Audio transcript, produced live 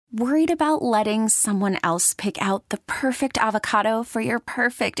Worried about letting someone else pick out the perfect avocado for your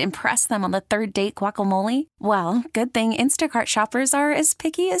perfect impress them on the third date guacamole? Well, good thing Instacart shoppers are as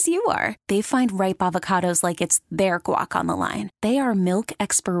picky as you are. They find ripe avocados like it's their guac on the line. They are milk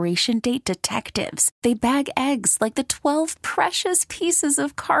expiration date detectives. They bag eggs like the 12 precious pieces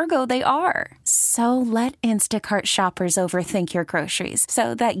of cargo they are. So let Instacart shoppers overthink your groceries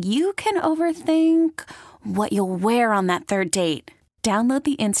so that you can overthink what you'll wear on that third date. Download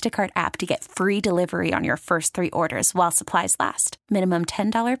the Instacart app to get free delivery on your first 3 orders while supplies last. Minimum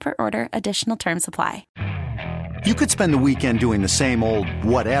 $10 per order. Additional terms apply. You could spend the weekend doing the same old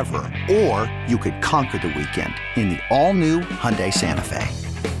whatever, or you could conquer the weekend in the all-new Hyundai Santa Fe.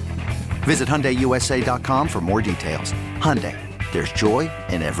 Visit HyundaiUSA.com for more details. Hyundai, there's joy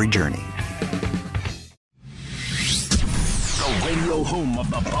in every journey. The radio home of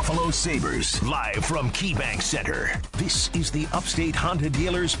the Buffalo Sabres, live from KeyBank Center. This is the Upstate Honda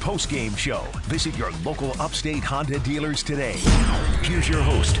Dealers postgame show. Visit your local Upstate Honda dealers today. Here's your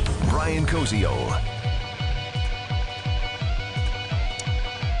host, Brian Koziol.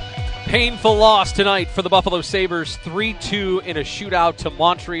 Painful loss tonight for the Buffalo Sabres, 3-2 in a shootout to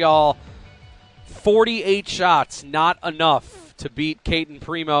Montreal. 48 shots, not enough to beat Caden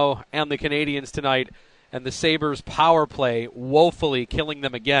Primo and the Canadiens tonight. And the Sabres' power play woefully killing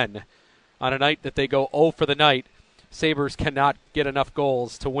them again. On a night that they go 0 for the night, Sabres cannot get enough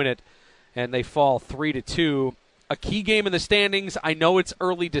goals to win it, and they fall 3-2. A key game in the standings. I know it's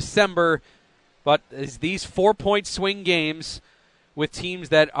early December, but is these 4-point swing games with teams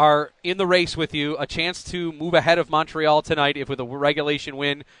that are in the race with you, a chance to move ahead of Montreal tonight if with a regulation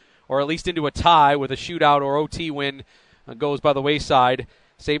win, or at least into a tie with a shootout or OT win goes by the wayside.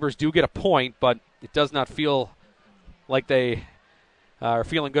 Sabres do get a point, but it does not feel like they are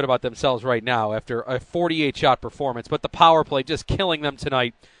feeling good about themselves right now after a 48-shot performance. But the power play just killing them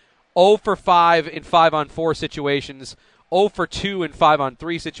tonight. 0 for 5 in 5-on-4 situations, 0 for 2 in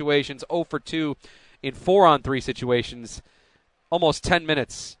 5-on-3 situations, 0 for 2 in 4-on-3 situations. Almost 10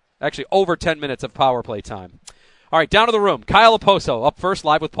 minutes, actually over 10 minutes of power play time. All right, down to the room. Kyle Oposo up first,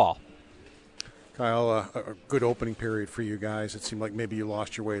 live with Paul. Kyle, a good opening period for you guys. It seemed like maybe you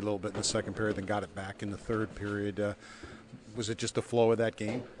lost your way a little bit in the second period, then got it back in the third period. Was it just the flow of that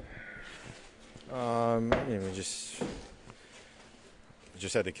game? We just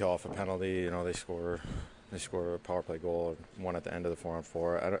had to kill off a penalty. You know, they score a power play goal, one at the end of the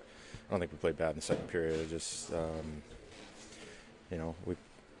 4-on-4. I don't think we played bad in the second period. It just, I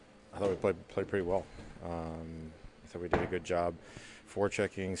thought we played pretty well. I thought we did a good job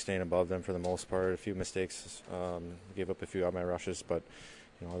forechecking, staying above them for the most part. A few mistakes, gave up a few on my rushes, but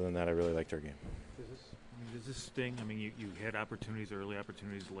other than that, I really liked our game. Does this sting? I mean, you had opportunities early,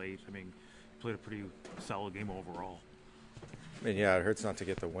 opportunities late. I mean, you played a pretty solid game overall. I mean, yeah, it hurts not to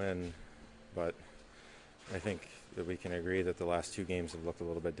get the win, but I think that we can agree that the last 2 games have looked a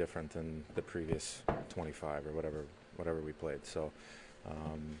little bit different than the previous 25 or whatever we played. So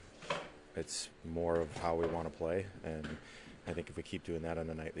it's more of how we want to play, and I think if we keep doing that on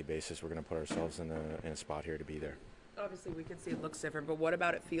a nightly basis, we're going to put ourselves in a spot here to be there. Obviously, we can see it looks different, but what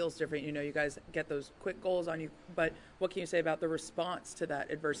about it feels different? You guys get those quick goals on you, but what can you say about the response to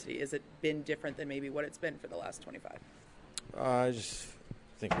that adversity? Has it been different than maybe what it's been for the last 25? I just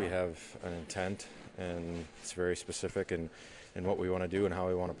think we have an intent, and it's very specific in what we want to do and how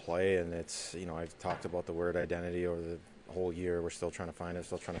we want to play. And it's, I've talked about the word identity over the whole year. We're still trying to find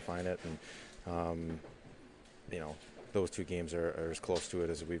it. And, those 2 games are as close to it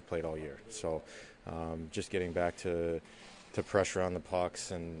as we've played all year. So just getting back to pressure on the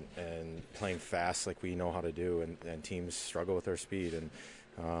pucks and playing fast like we know how to do, and teams struggle with our speed. And,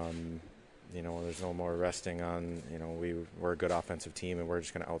 there's no more resting on, we're a good offensive team and we're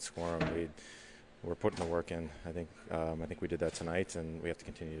just going to outscore them. We're putting the work in. I think we did that tonight, and we have to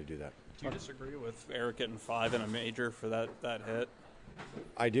continue to do that. Do you disagree with Eric getting 5 in a major for that hit?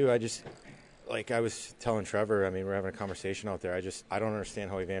 I do. Like I was telling Trevor, I mean, we're having a conversation out there. I don't understand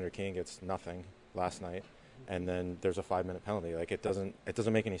how Evander Kane gets nothing last night, and then there's a 5-minute penalty. Like it doesn't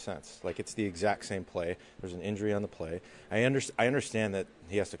make any sense. Like it's the exact same play. There's an injury on the play. I understand that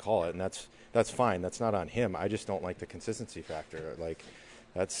he has to call it, and that's fine. That's not on him. I just don't like the consistency factor. Like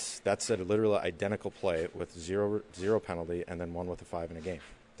that's a literal identical play with zero penalty, and then one with a 5 in a game.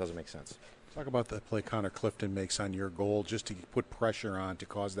 Doesn't make sense. Talk about the play Connor Clifton makes on your goal, just to put pressure on to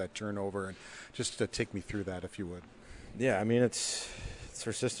cause that turnover, and just to take me through that if you would. Yeah, I mean it's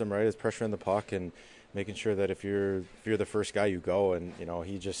our system, right? It's pressure on the puck and making sure that if you're the first guy, you go. And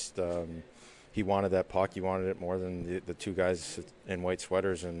he just he wanted that puck. He wanted it more than the two guys in white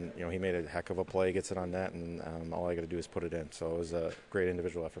sweaters, and he made a heck of a play, gets it on net, and all I got to do is put it in. So it was a great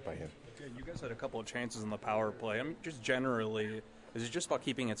individual effort by him. You guys had a couple of chances in the power play. I mean, just generally, is it just about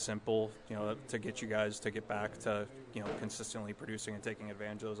keeping it simple, to get you guys to get back to, consistently producing and taking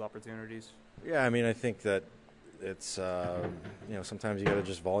advantage of those opportunities? Yeah, I mean, I think that it's, sometimes you got to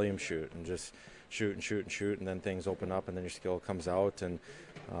just volume shoot and just shoot and shoot and shoot, and then things open up and then your skill comes out. And,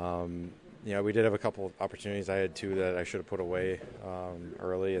 we did have a couple of opportunities. I had two that I should have put away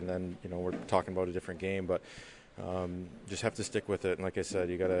early, and then, we're talking about a different game, but just have to stick with it. And like I said,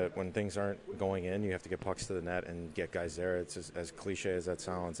 you got to, when things aren't going in, you have to get pucks to the net and get guys there. It's as cliche as that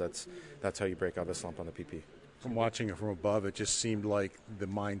sounds. That's how you break out a slump on the PP. From watching it from above, it just seemed like the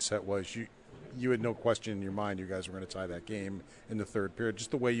mindset was you had no question in your mind you guys were going to tie that game in the third period,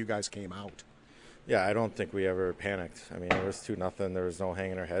 just the way you guys came out. Yeah, I don't think we ever panicked. I mean, it was 2-0. There was no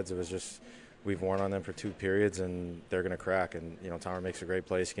hanging our heads. It was just we've worn on them for 2 periods, and they're going to crack. And, Tomer makes a great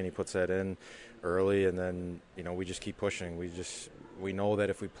play. Skinny puts that in early, and then, we just keep pushing. We know that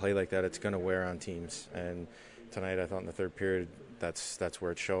if we play like that, it's going to wear on teams. And tonight, I thought in the third period, that's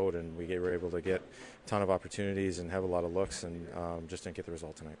where it showed, and we were able to get a ton of opportunities and have a lot of looks, and just didn't get the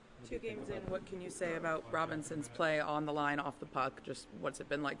result tonight. 2 games in, what can you say about Robinson's play on the line, off the puck? Just what's it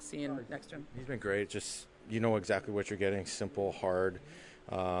been like seeing next to him? He's been great. Just exactly what you're getting. Simple, hard,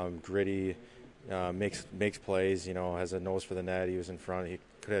 gritty, makes plays. Has a nose for the net. He was in front. He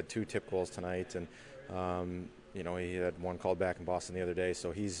could have had 2 tip goals tonight, and he had 1 called back in Boston the other day.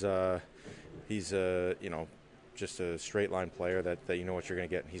 So he's just a straight line player that you know what you're going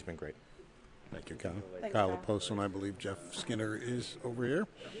to get, and he's been great. Thank you, Kyle. Thanks, Kyle Kyle. Oposo, and I believe Jeff Skinner is over here.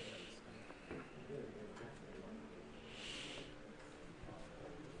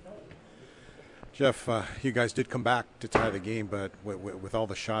 Jeff, you guys did come back to tie the game, but with all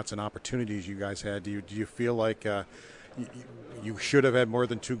the shots and opportunities you guys had, do you feel like you should have had more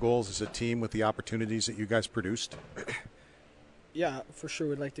than 2 goals as a team with the opportunities that you guys produced? Yeah, for sure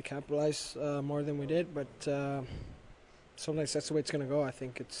we'd like to capitalize more than we did, but sometimes that's the way it's going to go. I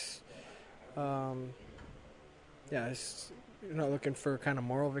think it's, you're not looking for kind of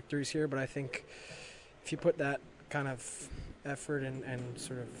moral victories here, but I think if you put that kind of effort and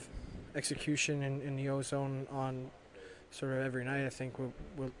sort of execution in the O-zone on sort of every night, I think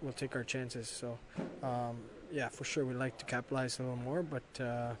we'll take our chances. So, for sure we'd like to capitalize a little more, but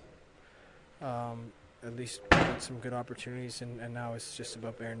at least we got some good opportunities, and now it's just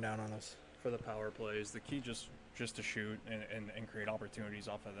about bearing down on us. For the power play, is the key just to shoot and create opportunities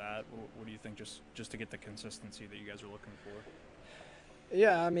off of that? What do you think, just to get the consistency that you guys are looking for?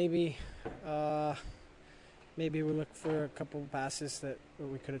 Yeah, maybe we look for a couple of passes that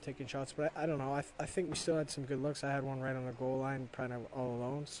we could have taken shots, but I don't know. I think we still had some good looks. I had one right on the goal line, kind of all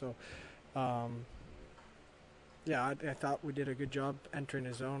alone. So, I thought we did a good job entering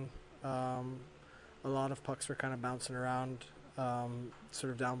the zone. A lot of pucks were kind of bouncing around,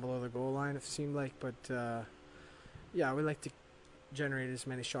 sort of down below the goal line, it seemed like. But, we like to generate as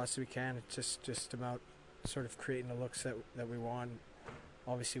many shots as we can. It's just about sort of creating the looks that we want.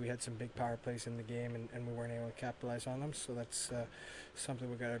 Obviously, we had some big power plays in the game, and we weren't able to capitalize on them. So that's something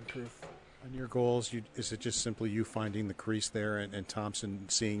we've got to improve. On your goals, is it just simply you finding the crease there and Thompson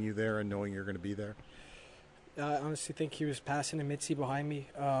seeing you there and knowing you're going to be there? I honestly think he was passing to Mitzi behind me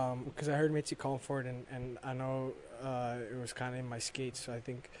because I heard Mitzi calling for it, and I know it was kind of in my skates. So I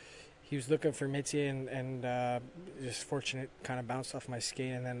think he was looking for Mitzi, and just fortunate kind of bounced off my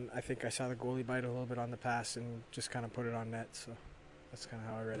skate. And then I think I saw the goalie bite a little bit on the pass and just kind of put it on net. So that's kind of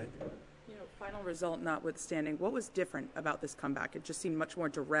how I read it. Final result notwithstanding, what was different about this comeback? It just seemed much more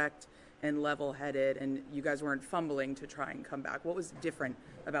direct and level-headed, and you guys weren't fumbling to try and come back. What was different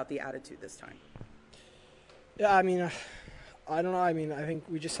about the attitude this time? Yeah, I mean, I don't know. I mean, I think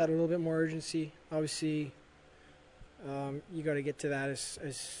we just had a little bit more urgency. Obviously, you got to get to that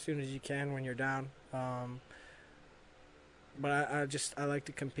as soon as you can when you're down. But I like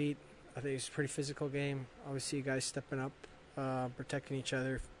to compete. I think it's a pretty physical game. Obviously, you guys stepping up, protecting each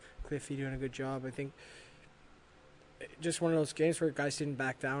other. Cliffy doing a good job. I think just one of those games where guys didn't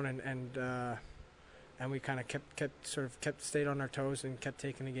back down, and we kind of kept stayed on our toes and kept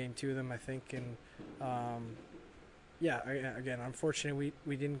taking the game to them, I think. And again, unfortunately,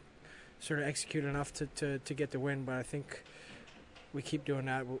 we didn't sort of execute enough to get the win, but I think we keep doing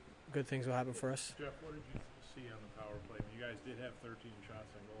that. Good things will happen for us. Jeff, what did you see on the power play? You guys did have 13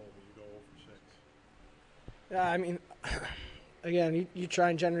 shots on goal, but you go 0 for 6. Yeah, I mean, again, you try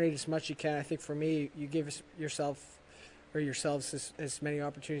and generate as much as you can. I think for me, you give yourselves as many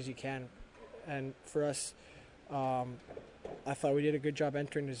opportunities as you can. And for us, I thought we did a good job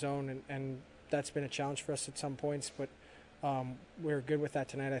entering the zone and that's been a challenge for us at some points, but we're good with that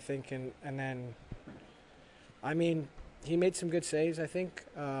tonight, I think. And then, I mean, he made some good saves, I think.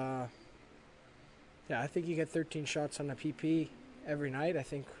 I think you get 13 shots on the PP every night. I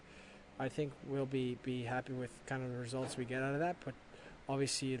think we'll be happy with kind of the results we get out of that, but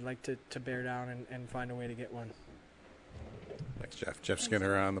obviously you'd like to bear down and find a way to get one. Thanks, Jeff. Jeff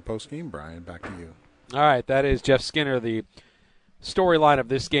Skinner on the postgame. Brian, back to you. All right, that is Jeff Skinner. The storyline of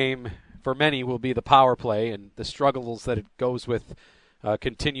this game for many will be the power play, and the struggles that it goes with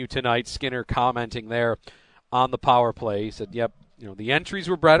continue tonight. Skinner commenting there on the power play. He said, yep, the entries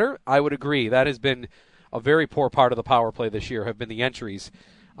were better. I would agree. That has been a very poor part of the power play this year, have been the entries.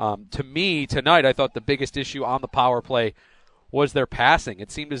 To me, tonight, I thought the biggest issue on the power play was their passing.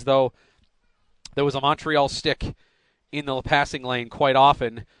 It seemed as though there was a Montreal stick in the passing lane quite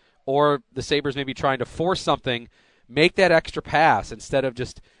often, or the Sabres maybe trying to force something, make that extra pass instead of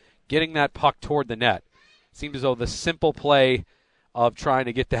just getting that puck toward the net. It seemed as though the simple play of trying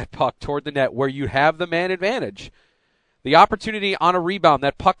to get that puck toward the net where you have the man advantage, the opportunity on a rebound,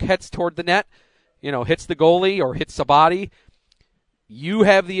 that puck heads toward the net, hits the goalie or hits a body, you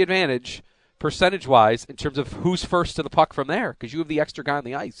have the advantage percentage-wise in terms of who's first to the puck from there because you have the extra guy on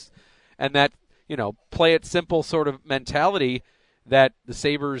the ice. And that, play it simple sort of mentality that the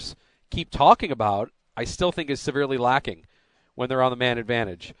Sabres keep talking about, I still think is severely lacking when they're on the man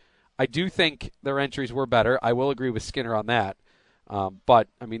advantage. I do think their entries were better. I will agree with Skinner on that. But,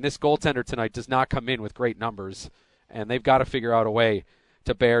 this goaltender tonight does not come in with great numbers, and they've got to figure out a way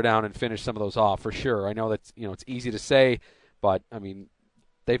to bear down and finish some of those off for sure. I know that's, it's easy to say, but,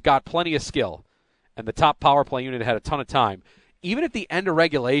 they've got plenty of skill, and the top power play unit had a ton of time. Even at the end of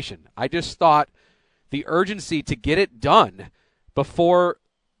regulation, I just thought the urgency to get it done before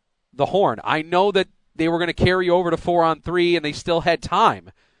the horn. I know that they were going to carry over to 4-on-3, and they still had time.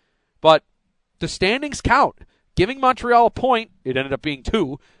 But the standings count. Giving Montreal a point, it ended up being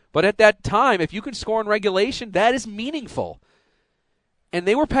 2, but at that time, if you can score in regulation, that is meaningful. And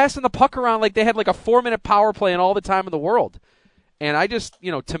they were passing the puck around like they had like a 4-minute power play and all the time in the world. And I just,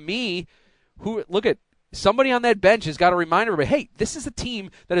 to me, look at somebody on that bench has got to remind everybody, hey, this is a team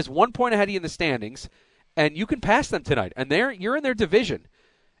that is 1 point ahead of you in the standings, and you can pass them tonight. And you're in their division.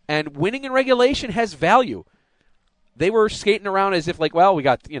 And winning in regulation has value. They were skating around as if like, well, we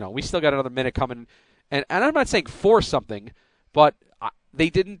still got another minute coming. And I'm not saying force something, but they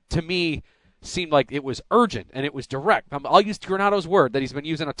didn't, to me, seem like it was urgent and it was direct. I'll use Granato's word that he's been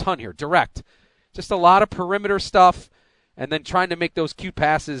using a ton here, direct. Just a lot of perimeter stuff, and then trying to make those cute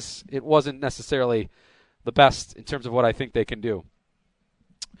passes. It wasn't necessarily the best in terms of what I think they can do.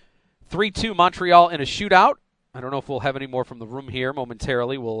 3-2 Montreal in a shootout. I don't know if we'll have any more from the room here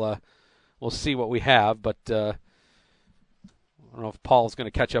momentarily. We'll see what we have, but I don't know if Paul's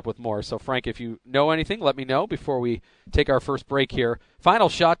going to catch up with more. So, Frank, if you know anything, let me know before we take our first break here. Final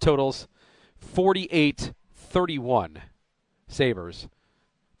shot totals, 48-31 Sabres.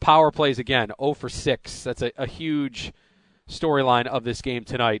 Power plays again, 0 for 6. That's a huge storyline of this game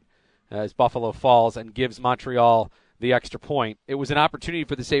tonight as Buffalo falls and gives Montreal the extra point. It was an opportunity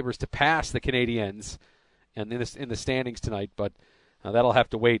for the Sabres to pass the Canadiens and in the standings tonight, but that'll have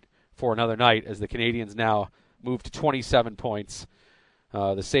to wait for another night as the Canadiens now move to 27 points.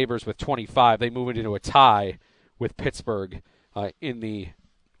 The Sabres with 25. They move into a tie with Pittsburgh in the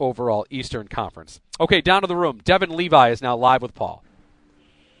overall Eastern Conference. Okay, down to the room. Devin Levi is now live with Paul.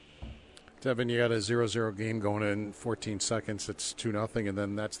 Devin, you got a 0-0 game going in 14 seconds. It's 2-0, and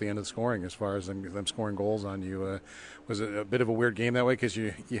then that's the end of the scoring as far as them scoring goals on you. Was it a bit of a weird game that way because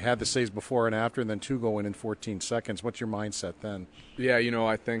you had the saves before and after, and then 2 go in 14 seconds? What's your mindset then? Yeah,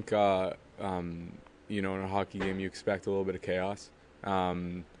 I think, in a hockey game you expect a little bit of chaos.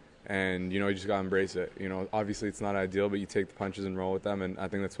 And, you just got to embrace it. Obviously it's not ideal, but you take the punches and roll with them, and I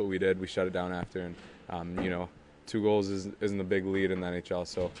think that's what we did. We shut it down after, and, 2 goals isn't a big lead in the NHL,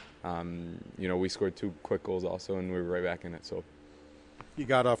 so, we scored 2 quick goals also, and we were right back in it. So you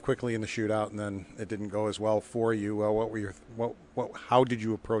got off quickly in the shootout, and then it didn't go as well for you. How did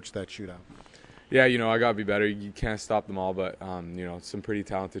you approach that shootout? Yeah, I got to be better. You can't stop them all, but, some pretty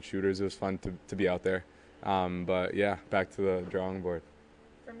talented shooters. It was fun to be out there. But, yeah, back to the drawing board.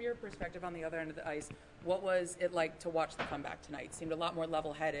 From your perspective on the other end of the ice, what was it like to watch the comeback tonight? It seemed a lot more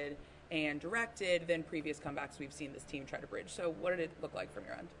level-headed and directed than previous comebacks we've seen this team try to bridge. So what did it look like from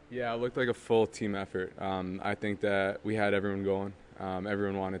your end? Yeah, it looked like a full team effort. I think that we had everyone going.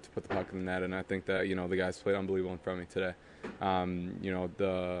 Everyone wanted to put the puck in the net, and I think that, the guys played unbelievable in front of me today.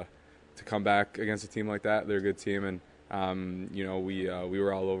 To come back against a team like that, they're a good team, and, we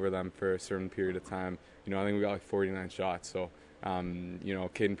were all over them for a certain period of time. I think we got like 49 shots, so,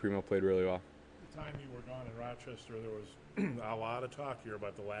 Caden Primo played really well. the time you were gone in Rochester, there was a lot of talk here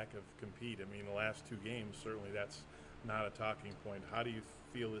about the lack of compete. I mean, the last 2 games, certainly that's not a talking point. How do you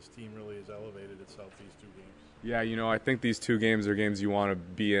feel this team really has elevated itself these 2 games? Yeah, I think these 2 games are games you want to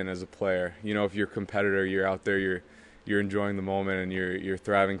be in as a player. If you're a competitor, you're out there, you're enjoying the moment, and you're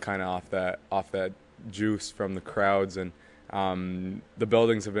thriving kind of off that juice from the crowds. And the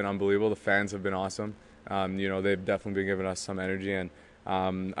buildings have been unbelievable. The fans have been awesome. They've definitely been giving us some energy, and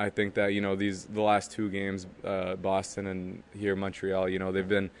I think that the last 2 games, Boston and here Montreal,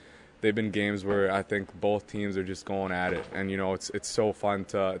 they've been games where I think both teams are just going at it, and it's so fun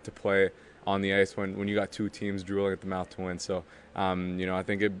to play on the ice when you got 2 teams drooling at the mouth to win. So I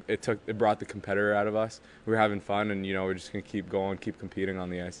think it brought the competitor out of us. We're having fun, and we're just gonna keep going, keep competing on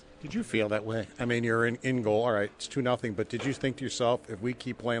the ice. Did you feel that way? I mean, you're in goal. All right, it's 2-0, but did you think to yourself, if we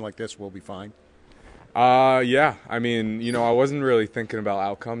keep playing like this, we'll be fine? Yeah. I mean, I wasn't really thinking about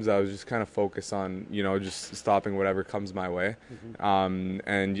outcomes. I was just kind of focused on, just stopping whatever comes my way.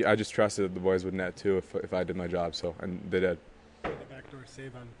 And I just trusted that the boys would net too if I did my job. So, and they did. The backdoor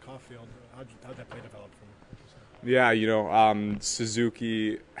save on Caulfield. How'd that play develop from? Yeah,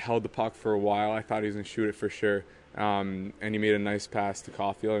 Suzuki held the puck for a while. I thought he was going to shoot it for sure. And he made a nice pass to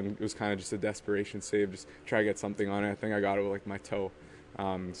Caulfield, and it was kind of just a desperation save, just try to get something on it. I think I got it with my toe.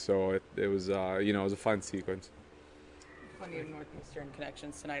 So it was, it was a fun sequence. Plenty of Northeastern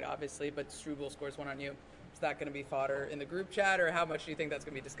connections tonight, obviously, but Struble scores 1 on you. Is that going to be fodder in the group chat, or how much do you think that's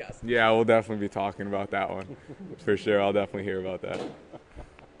going to be discussed? Yeah, we'll definitely be talking about that one for sure. I'll definitely hear about that.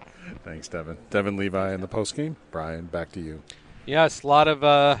 Thanks, Devin. Devin Levi in the postgame. Brian, back to you. Yes, a lot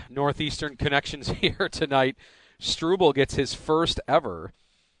of Northeastern connections here tonight. Struble gets his first ever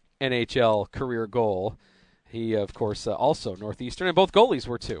NHL career goal. He, of course, also Northeastern, and both goalies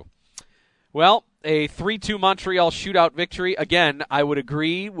were too. Well, a 3-2 Montreal shootout victory. Again, I would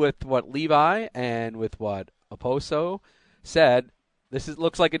agree with what Levi and with what Oposo said.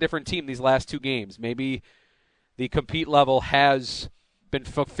 Looks like a different team these last 2 games. Maybe the compete level has been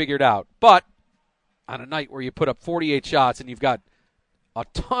figured out. But on a night where you put up 48 shots and you've got a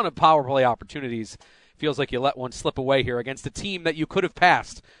ton of power play opportunities, feels like you let one slip away here against a team that you could have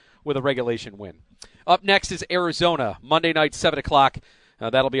passed with a regulation win. Up next is Arizona, Monday night, 7 o'clock.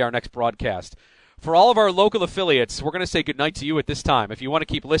 That'll be our next broadcast. For all of our local affiliates, we're going to say goodnight to you at this time. If you want to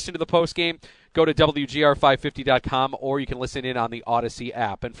keep listening to the postgame, go to WGR550.com, or you can listen in on the Odyssey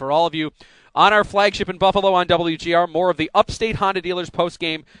app. And for all of you on our flagship in Buffalo on WGR, more of the Upstate Honda Dealers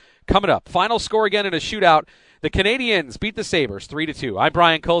postgame coming up. Final score again in a shootout. The Canadiens beat the Sabres 3-2. I'm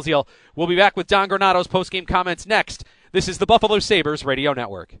Brian Koziol. We'll be back with Don Granato's postgame comments next. This is the Buffalo Sabres Radio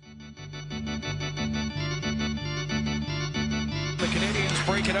Network. The Canadiens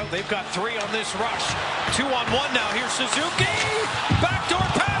break it out. They've got 3 on this rush. 2 on 1 now. Here's Suzuki. Backdoor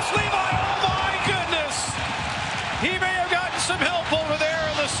pass. Levi. Oh, my goodness. He may have gotten some help over there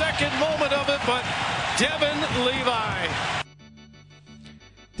in the second moment of it, but Devin Levi.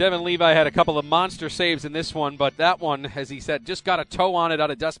 Devin Levi had a couple of monster saves in this one, but that one, as he said, just got a toe on it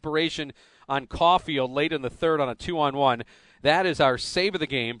out of desperation on Caulfield late in the third on a 2-on-1. That is our save of the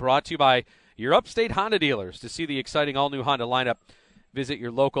game, brought to you by your Upstate Honda dealers. To see the exciting all-new Honda lineup, visit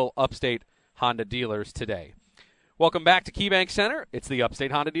your local Upstate Honda dealers today. Welcome back to KeyBank Center. It's the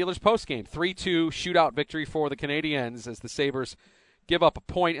Upstate Honda dealers postgame. 3-2 shootout victory for the Canadiens as the Sabres give up a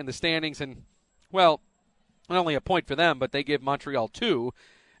point in the standings. And, well, not only a point for them, but they give Montreal 2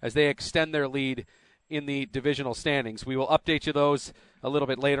 as they extend their lead in the divisional standings. We will update you those a little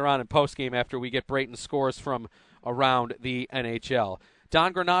bit later on in postgame after we get Brayton's scores from around the NHL.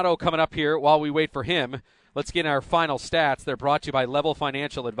 Don Granato coming up here. While we wait for him, let's get our final stats. They're brought to you by Level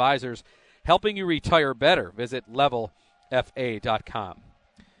Financial Advisors, helping you retire better. Visit levelfa.com.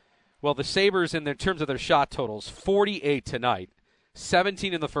 Well, the Sabres, in terms of their shot totals, 48 tonight,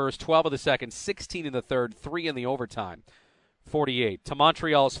 17 in the first, 12 of the second, 16 in the third, 3 in the overtime. 48. To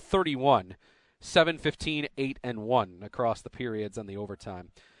Montreal's 31, 7-15, 8-1 across the periods and the overtime.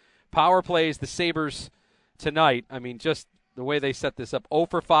 Power plays, the Sabres tonight, I mean, just the way they set this up, 0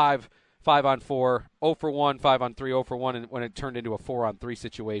 for 5, 5 on 4, 0 for 1, 5 on 3, 0 for 1 when it turned into a 4 on 3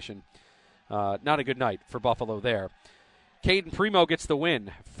 situation. Not a good night for Buffalo there. Caden Primo gets the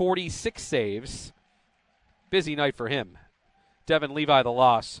win, 46 saves. Busy night for him. Devin Levi the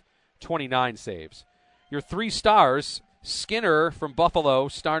loss, 29 saves. Your 3 stars, Skinner from Buffalo,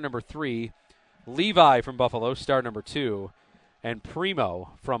 star number 3, Levi from Buffalo, star number 2, and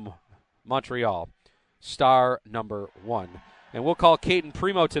Primo from Montreal, star number 1. And we'll call Caden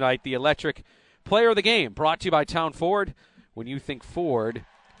Primo tonight the electric player of the game, brought to you by Town Ford. When you think Ford,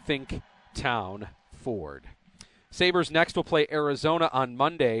 think Town Ford. Sabres next will play Arizona on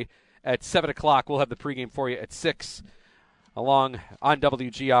Monday at 7 o'clock. We'll have the pregame for you at 6 along on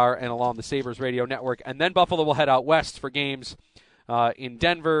WGR and along the Sabres Radio Network. And then Buffalo will head out west for games in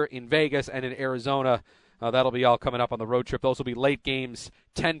Denver, in Vegas, and in Arizona. That'll be all coming up on the road trip. Those will be late games,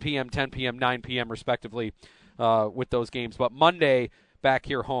 10 p.m., 9 p.m., respectively, with those games. But Monday, back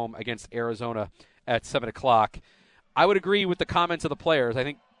here home against Arizona at 7 o'clock. I would agree with the comments of the players. I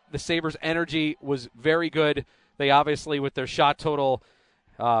think the Sabres' energy was very good. They obviously, with their shot total,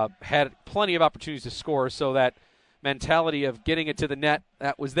 had plenty of opportunities to score, so that mentality of getting it to the net,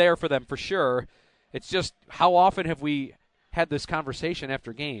 that was there for them for sure. It's just how often have we had this conversation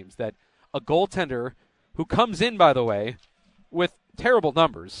after games that a goaltender who comes in, by the way, with terrible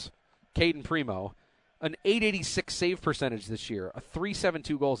numbers, Caden Primo, an .886 save percentage this year, a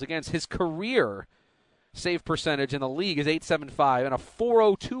 .372 goals against. His career save percentage in the league is .875 and a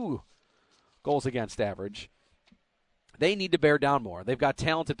 .402 goals against average. They need to bear down more. They've got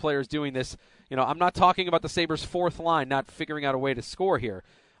talented players doing this. You know, I'm not talking about the Sabres' fourth line not figuring out a way to score here.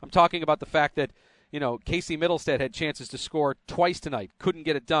 I'm talking about the fact that, you know, Casey Middlestat had chances to score twice tonight, couldn't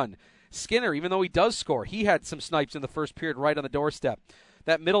get it done. Skinner, even though he does score, he had some snipes in the first period right on the doorstep.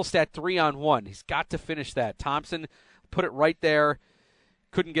 That Middlestat 3-on-1, he's got to finish that. Thompson put it right there,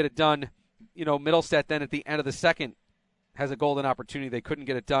 couldn't get it done. You know, Middlestat then at the end of the second has a golden opportunity. They couldn't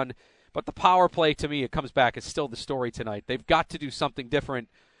get it done. But the power play, to me, it comes back. It's still the story tonight. They've got to do something different.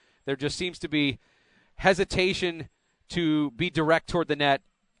 There just seems to be hesitation to be direct toward the net,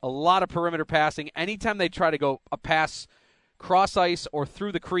 a lot of perimeter passing. Anytime they try to go a pass cross ice or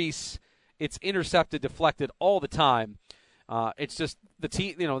through the crease, it's intercepted, deflected all the time. It's just the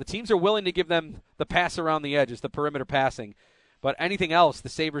teams are willing to give them the pass around the edges, the perimeter passing. But anything else, the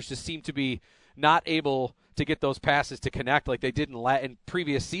Sabres just seem to be not able to get those passes to connect like they did in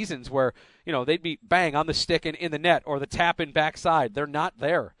previous seasons where, you know, they'd be bang on the stick and in the net or the tap in backside. They're not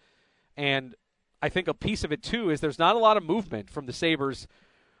there. And I think a piece of it, too, is there's not a lot of movement from the Sabres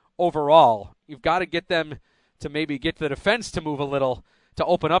overall. You've got to get them to maybe get the defense to move a little to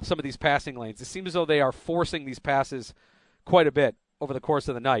open up some of these passing lanes. It seems as though they are forcing these passes quite a bit over the course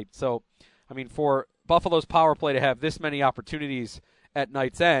of the night. So, I mean, for Buffalo's power play to have this many opportunities at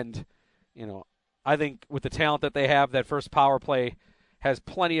night's end, you know, I think with the talent that they have, that first power play has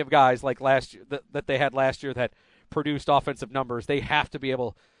plenty of guys like last year that they had last year that produced offensive numbers. They have to be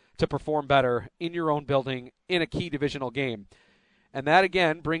able to perform better in your own building in a key divisional game. And that,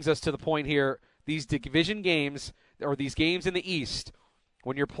 again, brings us to the point here. These division games, or these games in the East,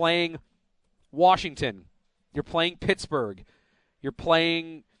 when you're playing Washington, you're playing Pittsburgh, you're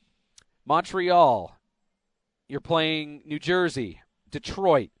playing Montreal, you're playing New Jersey,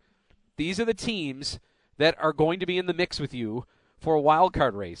 Detroit. These are the teams that are going to be in the mix with you for a wild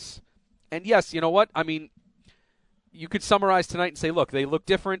card race. And yes, you know what? I mean, you could summarize tonight and say, look, they look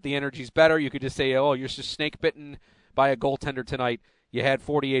different, the energy's better. You could just say, oh, you're just snake-bitten by a goaltender tonight. You had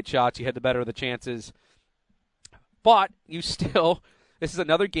 48 shots. You had the better of the chances. But you still, this is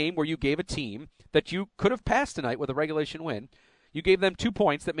another game where you gave a team that you could have passed tonight with a regulation win. You gave them 2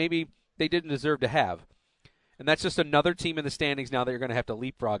 points that maybe they didn't deserve to have. And that's just another team in the standings now that you're going to have to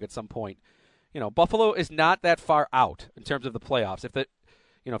leapfrog at some point. You know, Buffalo is not that far out in terms of the playoffs.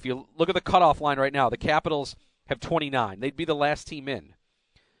 If you look at the cutoff line right now, the Capitals have 29. They'd be the last team in.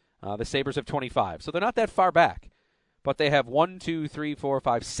 The Sabres have 25. So they're not that far back. But they have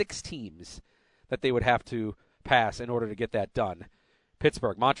 6 teams that they would have to pass in order to get that done.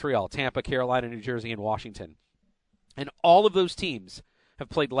 Pittsburgh, Montreal, Tampa, Carolina, New Jersey, and Washington. And all of those teams have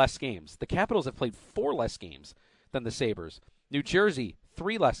played less games. The Capitals have played 4 less games than the Sabres. New Jersey,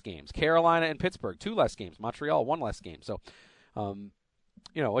 3 less games. Carolina and Pittsburgh, 2 less games. Montreal, 1 less game. So,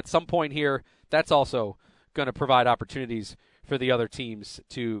 at some point here, that's also going to provide opportunities for the other teams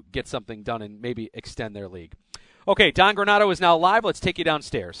to get something done and maybe extend their league. Okay, Don Granato is now live. Let's take you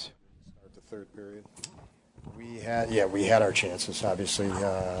downstairs. Start the third period. We had our chances, obviously.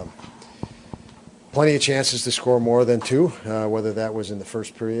 Plenty of chances to score more than 2, whether that was in the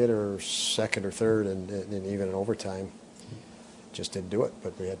first period or second or third, and even in overtime. Just didn't do it,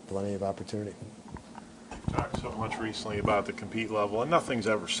 but we had plenty of opportunity. You talked so much recently about the compete level, and nothing's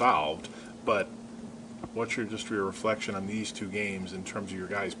ever solved, but what's your reflection on these 2 games in terms of your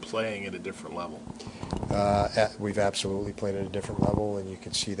guys playing at a different level? We've absolutely played at a different level, and you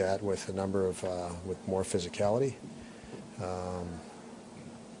can see that with a number of with more physicality,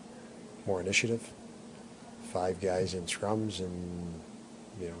 more initiative, 5 guys in scrums, and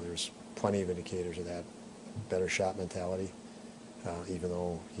there's plenty of indicators of that. Better shot mentality, even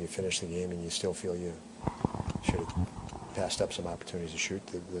though you finish the game and you still feel you should have passed up some opportunities to shoot.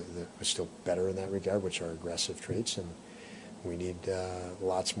 That was still better in that regard, which are aggressive traits, and We need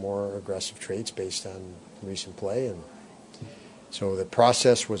lots more aggressive traits based on recent play, and so the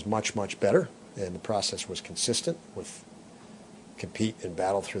process was much, much better, and the process was consistent with compete and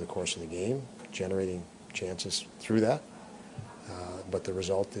battle through the course of the game, generating chances through that. But the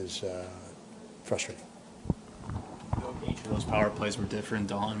result is frustrating. Each of those power plays were different,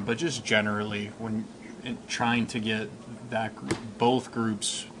 Don, but just generally, when trying to get both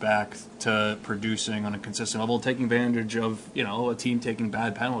groups back to producing on a consistent level, taking advantage of a team taking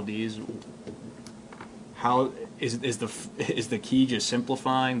bad penalties, how is the key just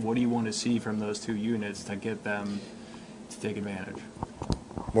simplifying? What do you want to see from those two units to get them to take advantage?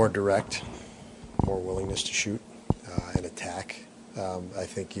 More direct, more willingness to shoot and attack. I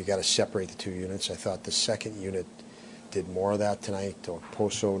think you got to separate the two units. I thought the second unit did more of that tonight.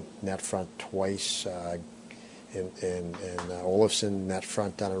 Poso net front twice, and Olofsson net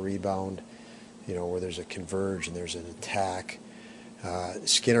front on a rebound, where there's a converge and there's an attack.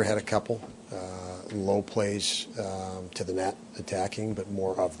 Skinner had a couple low plays to the net attacking, but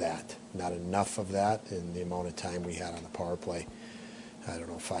more of that. Not enough of that in the amount of time we had on the power play. I don't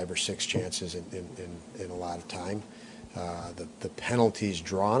know, 5 or 6 chances in a lot of time. The penalties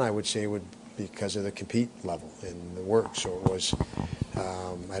drawn, I would say, would because of the compete level and the work. So it was,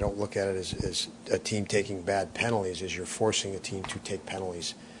 I don't look at it as a team taking bad penalties, as you're forcing a team to take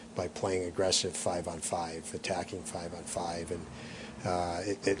penalties by playing aggressive 5-on-5, attacking 5-on-5, and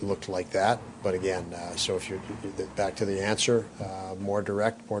it looked like that. But again, so if you're back to the answer, more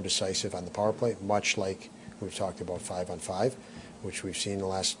direct, more decisive on the power play, much like we've talked about 5-on-5, which we've seen the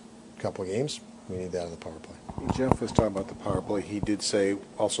last couple of games. We need that on the power play. Jeff was talking about the power play. He did say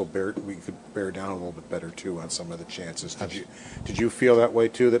also we could bear down a little bit better too on some of the chances. Did you feel that way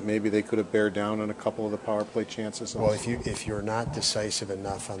too? That maybe they could have bared down on a couple of the power play chances? Also? Well, if you're not decisive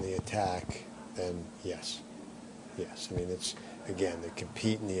enough on the attack, then yes. I mean, it's again the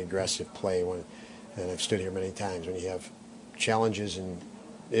compete and the aggressive play. And I've stood here many times when you have challenges and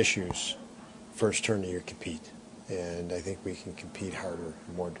issues, first turn to your compete. And I think we can compete harder,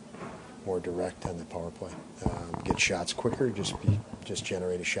 more direct on the power play. Get shots quicker, just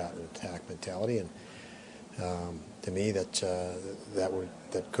generate a shot and attack mentality. And to me, that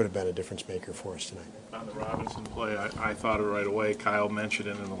could have been a difference maker for us tonight. On the Robinson play, I thought it right away. Kyle mentioned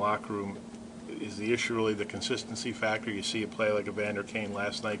it in the locker room. Is the issue really the consistency factor? You see a play like Evander Kane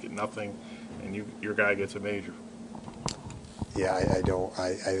last night get nothing, and your guy gets a major. Yeah, I don't.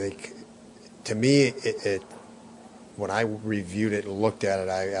 I think, to me, it when I reviewed it and looked at it,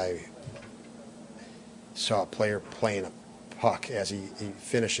 I saw a player playing a puck as he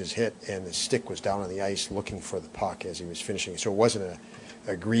finished his hit, and the stick was down on the ice looking for the puck as he was finishing. So it wasn't an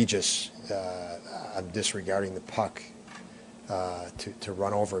egregious, I'm disregarding the puck to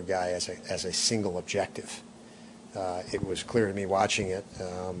run over a guy as a single objective. It was clear to me watching it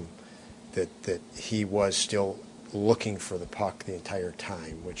that he was still looking for the puck the entire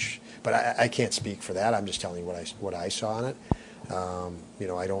time. But I can't speak for that. I'm just telling you what I saw on it. I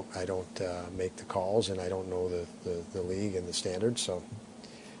don't make the calls, and I don't know the league and the standards. So,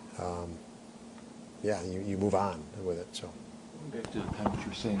 you move on with it. So, back to kind of what you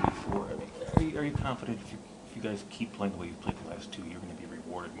were saying before. I mean, are you confident if you guys keep playing the way you played the last 2, you're going to be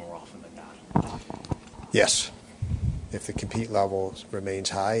rewarded more often than not? Yes. If the compete level remains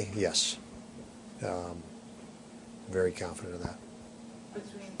high, yes. Very confident of that.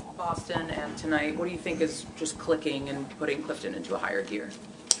 Between Boston and tonight, what do you think is just clicking and putting Clifton into a higher gear?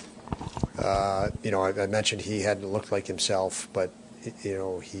 I mentioned he hadn't looked like himself, but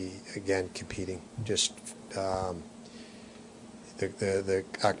he again competing. Just the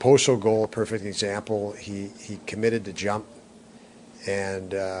Okposo goal, a perfect example. He committed to jump,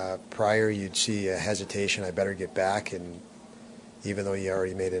 and prior you'd see a hesitation. I better get back, and even though you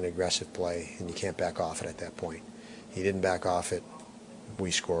already made an aggressive play, and you can't back off it at that point, he didn't back off it. We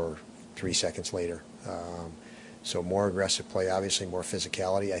score 3 seconds later. So more aggressive play, obviously more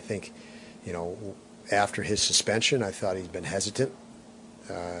physicality. I think, after his suspension, I thought he'd been hesitant.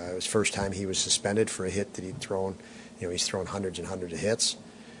 It was the first time he was suspended for a hit that he'd thrown. He's thrown hundreds and hundreds of hits,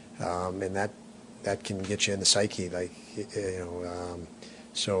 and that can get you in the psyche.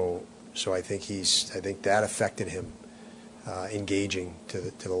 So I think that affected him engaging to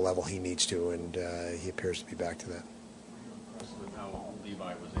the level he needs to, and he appears to be back to that. With how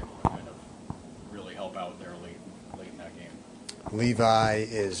Levi was able to kind of really help out there late in that game. Levi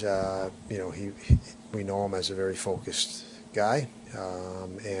is, we know him as a very focused guy,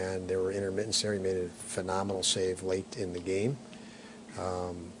 and there were intermittents there. He made a phenomenal save late in the game. It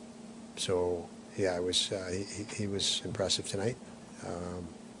was he was impressive tonight.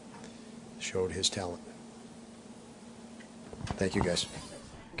 Showed his talent. Thank you, guys.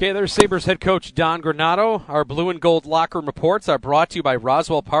 Okay, there's Sabres head coach Don Granato. Our blue and gold locker room reports are brought to you by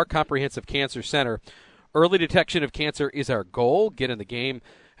Roswell Park Comprehensive Cancer Center. Early detection of cancer is our goal. Get in the game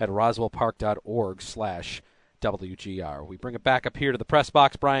at roswellpark.org/WGR. We bring it back up here to the press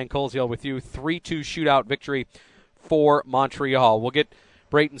box. Brian Koziol with you. 3-2 shootout victory for Montreal. We'll get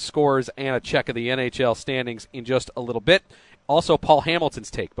Brayton's scores and a check of the NHL standings in just a little bit. Also, Paul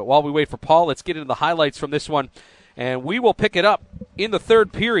Hamilton's take. But while we wait for Paul, let's get into the highlights from this one. And we will pick it up in the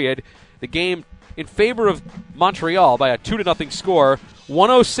third period. The game in favor of Montreal by a 2-0 score.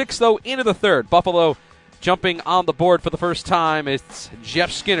 1:06, though, into the third. Buffalo jumping on the board for the first time. It's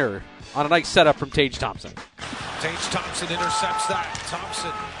Jeff Skinner on a nice setup from Tage Thompson. Tage Thompson intercepts that.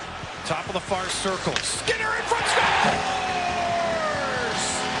 Thompson, top of the far circle. Skinner in front, scores!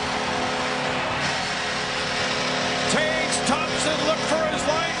 Tage Thompson looked for his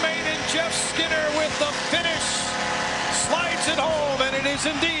line mate, and Jeff Skinner with the finish slides it home, and it is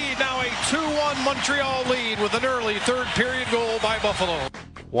indeed now a 2-1 Montreal lead with an early third period goal by Buffalo.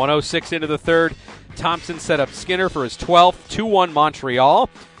 1:06 into the third. Thompson set up Skinner for his 12th. 2-1 Montreal.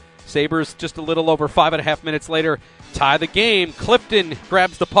 Sabres just a little over 5.5 minutes later tie the game. Clifton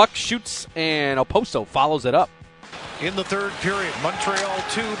grabs the puck, shoots, and Oposo follows it up. In the third period, Montreal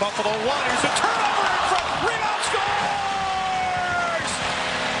 2, Buffalo 1. Here's a turnover in front. Rebound scores!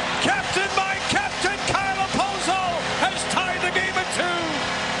 Captain by Captain Kyle Oposo has tied the game at 2.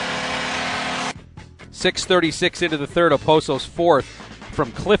 6:36 into the third. Oposo's fourth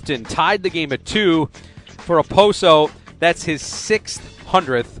from Clifton tied the game at 2. For Oposo, that's his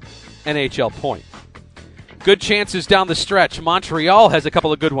 600th NHL point. Good chances down the stretch. Montreal has a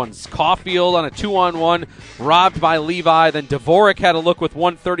couple of good ones. Caulfield on a 2-on-1, robbed by Levi. Then Dvorak had a look with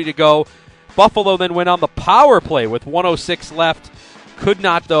 1:30 to go. Buffalo then went on the power play with 1:06 left. Could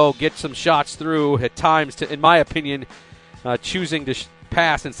not, though, get some shots through at times, to, in my opinion, choosing to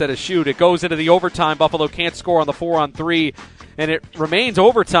pass instead of shoot. It goes into the overtime. Buffalo can't score on the 4-on-3, and it remains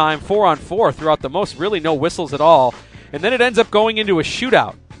overtime 4-on-4 throughout the most, really no whistles at all. And then it ends up going into a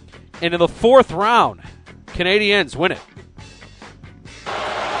shootout. And in the fourth round, Canadiens win it.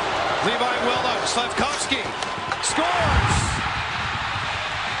 Levi well up. Slavkovsky scores.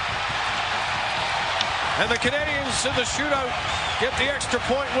 And the Canadiens in the shootout get the extra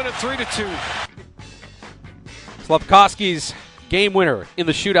point, win it 3-2. Slavkovsky's game winner in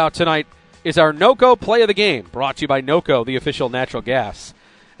the shootout tonight is our NOCO play of the game, brought to you by NOCO, the official natural gas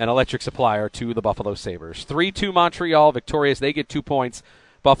and electric supplier to the Buffalo Sabres. 3-2 Montreal, victorious. They get 2 points.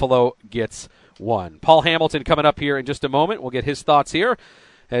 Buffalo gets 1. Paul Hamilton coming up here in just a moment. We'll get his thoughts here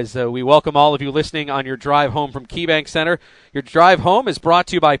as we welcome all of you listening on your drive home from KeyBank Center. Your drive home is brought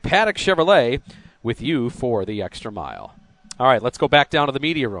to you by Paddock Chevrolet, with you for the extra mile. All right, let's go back down to the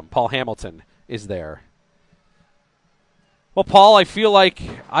media room. Paul Hamilton is there. Well, Paul, I feel like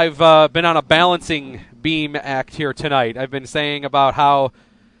I've been on a balancing beam act here tonight. I've been saying about how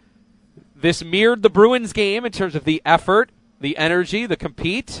this mirrored the Bruins game in terms of the effort, the energy, the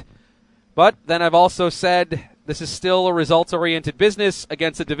compete. But then I've also said this is still a results-oriented business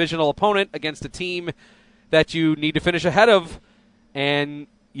against a divisional opponent, against a team that you need to finish ahead of, and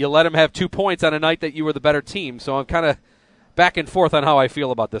you let them have 2 points on a night that you were the better team. So I'm kind of back and forth on how I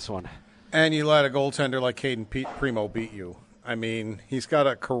feel about this one. And you let a goaltender like Caden Primo beat you. I mean, he's got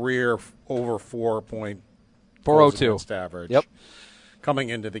a career over 4.402 average coming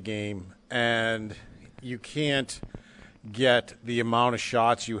into the game. And you can't get the amount of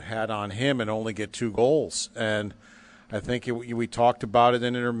shots you had on him and only get 2 goals. And I think we talked about it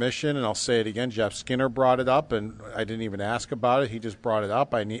in intermission, and I'll say it again. Jeff Skinner brought it up, and I didn't even ask about it. He just brought it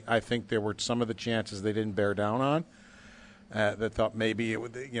up. I think there were some of the chances they didn't bear down on. They thought maybe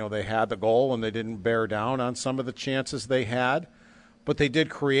they had the goal and they didn't bear down on some of the chances they had, but they did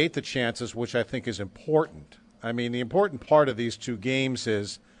create the chances, which I think is important. I mean, the important part of these 2 games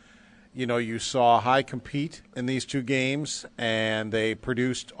is, you saw high compete in these 2 games, and they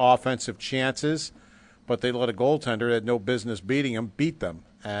produced offensive chances, but they let a goaltender that had no business beating them beat them,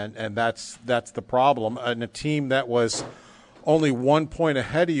 and that's the problem. And a team that was only 1 point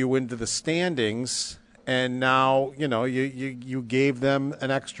ahead of you into the standings, and now you gave them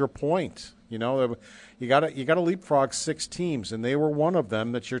an extra point. You got to leapfrog 6 teams, and they were one of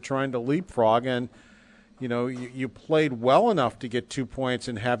them that you're trying to leapfrog. And you played well enough to get 2 points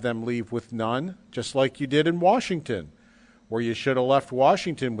and have them leave with none, just like you did in Washington, where you should have left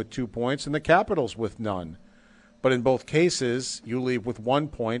Washington with 2 points and the Capitals with none. But in both cases, you leave with 1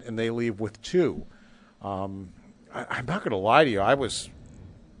 point and they leave with 2. I'm not going to lie to you. I was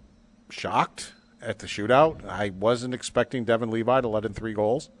shocked at the shootout. I wasn't expecting Devin Levi to let in 3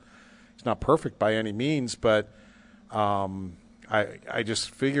 goals. He's not perfect by any means, but I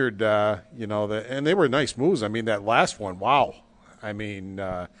just figured, and they were nice moves. I mean, that last one, wow. I mean,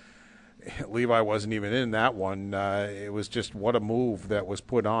 Levi wasn't even in that one. It was just what a move that was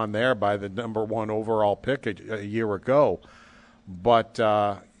put on there by the number 1 overall pick a year ago. But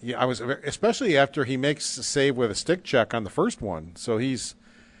I was, especially after he makes a save with a stick check on the first one. So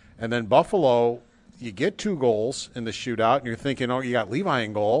and then Buffalo, you get 2 goals in the shootout, and you're thinking, oh, you got Levi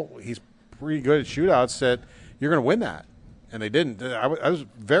in goal. He's pretty good at shootouts. That you're going to win that, and they didn't. I was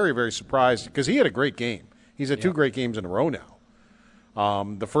very, very surprised because he had a great game. He's had 2 great games in a row now.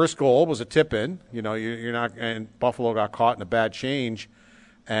 The first goal was a tip-in. You're not, and Buffalo got caught in a bad change,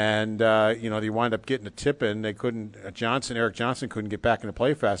 and they wind up getting a tip-in. They couldn't. Eric Johnson couldn't get back into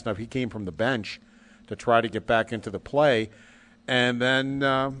play fast enough. He came from the bench to try to get back into the play, and then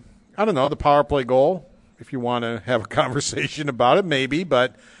I don't know, the power play goal. If you want to have a conversation about it, maybe,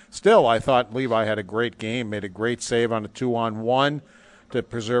 but still, I thought Levi had a great game. Made a great save on a 2-on-1 to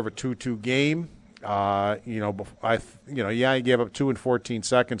preserve a 2-2 game. He gave up 2 in 14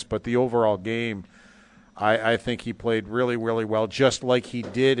 seconds, but the overall game, I think he played really, really well, just like he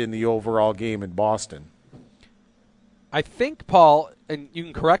did in the overall game in Boston. I think, Paul, and you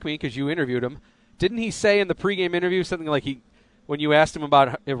can correct me because you interviewed him, didn't he say in the pregame interview something like when you asked him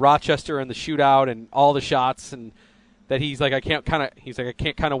about Rochester and the shootout and all the shots, and that he's like, I can't kind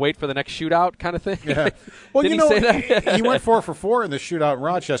of wait for the next shootout kind of thing? Yeah. Well, Did he say that? He went 4 for 4 in the shootout in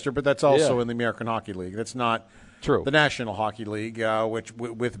Rochester, but that's also in the American Hockey League. That's not true. The National Hockey League, which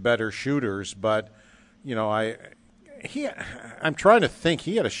with better shooters. But I'm trying to think.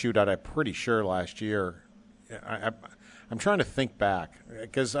 He had a shootout, I'm pretty sure, last year. I'm trying to think back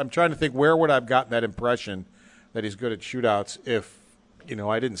because I'm trying to think where would I've gotten that impression that he's good at shootouts if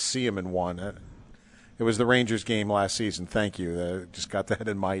I didn't see him in one. It was the Rangers game last season. Thank you. Just got that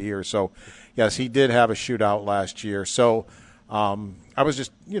in my ear. So, yes, he did have a shootout last year. So, I was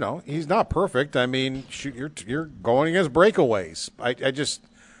just, he's not perfect. I mean, you're going against breakaways. I just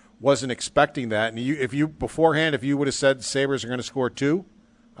wasn't expecting that. And if you would have said the Sabres are going to score 2,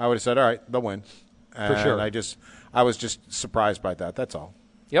 I would have said, all right, they'll win. For sure. I was just surprised by that. That's all.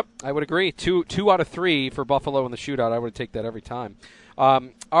 Yep, I would agree. 2 out of 3 for Buffalo in the shootout. I would take that every time.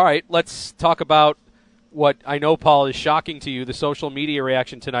 All right, let's talk about what I know, Paul, is shocking to you. The social media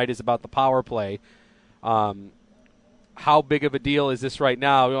reaction tonight is about the power play. How big of a deal is this right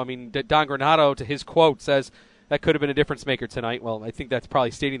now? I mean, Don Granato, to his quote, says that could have been a difference maker tonight. Well, I think that's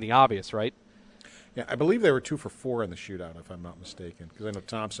probably stating the obvious, right? Yeah, I believe they were 2 for 4 in the shootout, if I'm not mistaken, because I know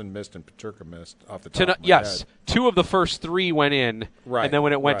Thompson missed and Peterka missed off the top of my head. 2 of the first 3 went in, right, and then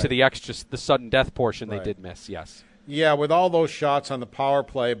when it went to the extra, the sudden death portion, they did miss, yes. Yeah, with all those shots on the power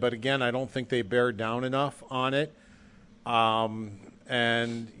play, but again, I don't think they bear down enough on it.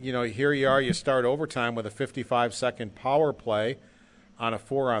 And, here you are, you start overtime with a 55-second power play on a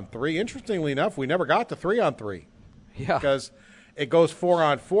 4-on-3. Interestingly enough, we never got to 3-on-3. Yeah. Because it goes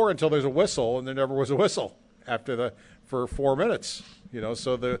 4-on-4 until there's a whistle, and there never was a whistle for 4 minutes.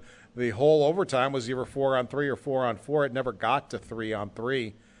 So the whole overtime was either 4-on-3 or 4-on-4. It never got to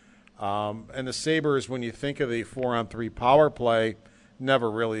 3-on-3. And the Sabres, when you think of the 4-on-3 power play, never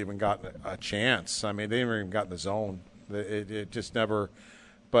really even got a chance. I mean, they never even got in the zone. It just never.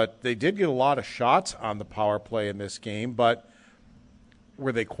 But they did get a lot of shots on the power play in this game. But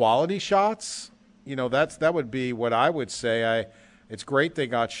were they quality shots? That would be what I would say. It's great they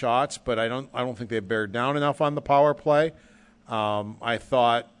got shots, but I don't think they bear down enough on the power play. I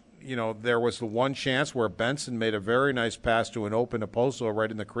thought. There was the one chance where Benson made a very nice pass to an open Oposo right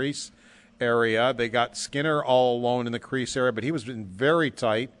in the crease area. They got Skinner all alone in the crease area, but he was very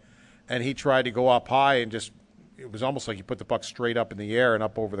tight, and he tried to go up high and it was almost like he put the puck straight up in the air and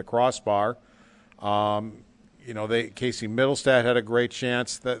up over the crossbar. Casey Middlestat had a great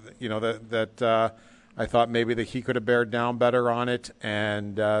chance that I thought maybe that he could have bared down better on it,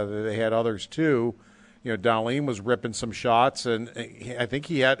 and they had others too. Dahlin was ripping some shots, and I think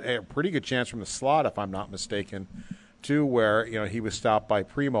he had a pretty good chance from the slot, if I'm not mistaken, too, where he was stopped by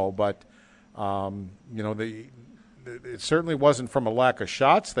Primo. But it certainly wasn't from a lack of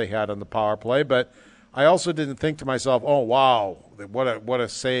shots they had on the power play. But I also didn't think to myself, "Oh wow, what a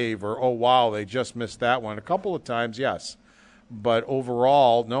save!" or "Oh wow, they just missed that one." A couple of times, yes, but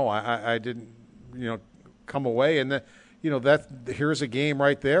overall, no, I didn't. Come away and here's a game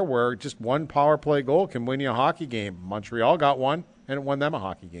right there where just one power play goal can win you a hockey game. Montreal got one, and it won them a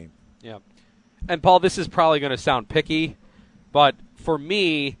hockey game. Yeah. And, Paul, this is probably going to sound picky, but for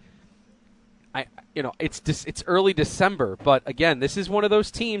me, it's early December. But, again, this is one of those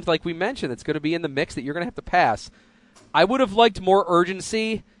teams, like we mentioned, that's going to be in the mix that you're going to have to pass. I would have liked more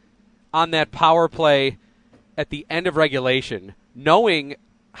urgency on that power play at the end of regulation knowing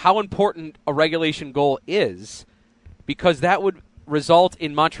how important a regulation goal is, because that would result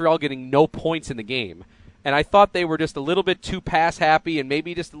in Montreal getting no points in the game. And I thought they were just a little bit too pass happy and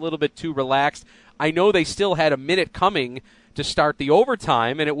maybe just a little bit too relaxed. I know they still had a minute coming to start the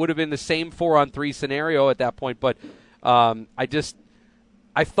overtime, and it would have been the same 4-on-3 scenario at that point. But I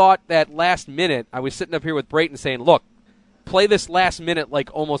thought that last minute, I was sitting up here with Brayton saying, look, play this last minute like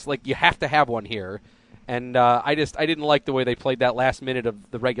almost like you have to have one here. And I didn't like the way they played that last minute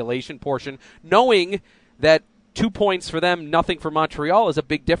of the regulation portion, knowing that 2 points for them, nothing for Montreal is a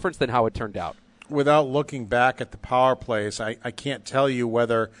big difference than how it turned out. Without looking back at the power plays, I can't tell you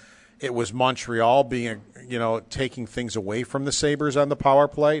whether it was Montreal being, taking things away from the Sabres on the power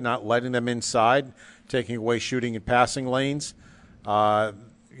play, not letting them inside, taking away shooting and passing lanes. That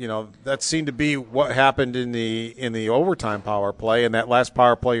seemed to be what happened in the overtime power play. And that last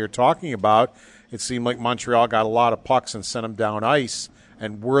power play you're talking about, it seemed like Montreal got a lot of pucks and sent them down ice.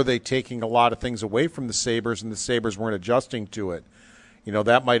 And were they taking a lot of things away from the Sabres, and the Sabres weren't adjusting to it?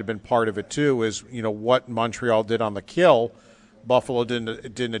 That might have been part of it too, is, what Montreal did on the kill. Buffalo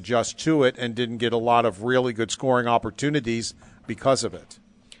didn't adjust to it and didn't get a lot of really good scoring opportunities because of it.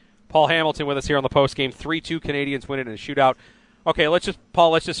 Paul Hamilton with us here on the postgame. 3-2 Canadiens win it in a shootout. Okay, let's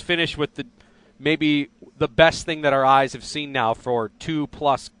just finish with maybe the best thing that our eyes have seen now for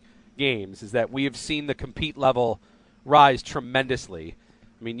 2+ games is that we have seen the compete level rise tremendously.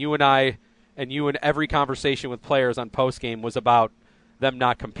 I mean, you and I, and you in every conversation with players on postgame was about them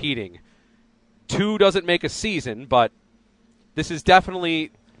not competing. 2 doesn't make a season, but this is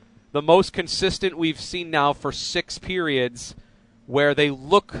definitely the most consistent we've seen now for 6 periods where they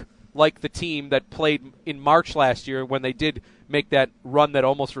look like the team that played in March last year when they did make that run that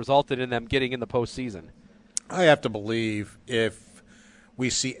almost resulted in them getting in the postseason. I have to believe if we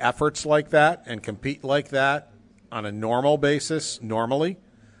see efforts like that and compete like that on a normal basis, normally,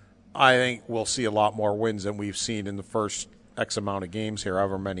 I think we'll see a lot more wins than we've seen in the first X amount of games here,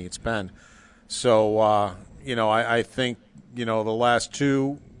 however many it's been. So, I think, the last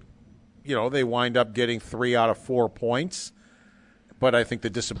 2, they wind up getting 3 out of 4 points. But I think the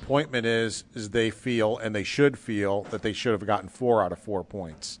disappointment is they feel, and they should feel, that they should have gotten 4 out of 4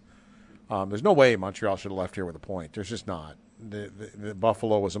 points. There's no way Montreal should have left here with a point. There's just not. The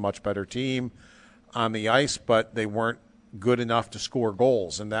Buffalo was a much better team on the ice, but they weren't good enough to score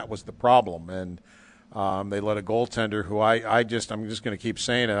goals, and that was the problem. And they let a goaltender who I'm just going to keep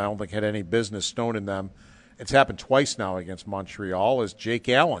saying it, I don't think had any business stoning them. It's happened twice now against Montreal, as Jake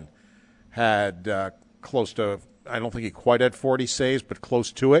Allen had close to, I don't think he quite had 40 saves, but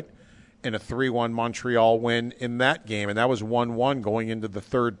close to it, in a 3-1 Montreal win in that game. And that was 1-1 going into the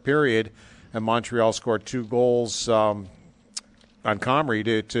third period, and Montreal scored 2 goals on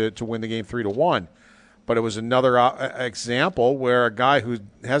Comrie to win the game 3-1. But it was another example where a guy who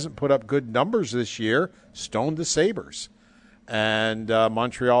hasn't put up good numbers this year stoned the Sabres. And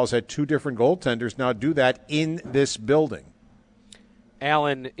Montreal's had 2 different goaltenders now do that in this building.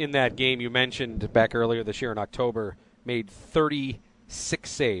 Allen, in that game you mentioned back earlier this year in October, made 36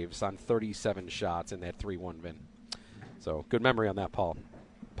 saves on 37 shots in that 3-1 win. So good memory on that, Paul.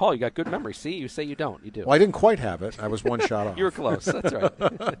 Paul, you got good memory. See, you say you don't. You do. Well, I didn't quite have it. I was 1 shot off. You were close. That's right.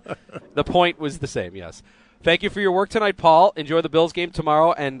 The point was the same, yes. Thank you for your work tonight, Paul. Enjoy the Bills game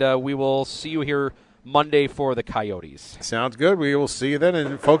tomorrow, and we will see you here Monday for the Coyotes. Sounds good. We will see you then.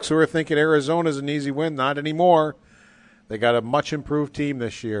 And folks who are thinking Arizona's an easy win, not anymore. They got a much improved team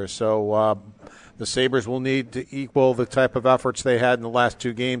this year, so the Sabres will need to equal the type of efforts they had in the last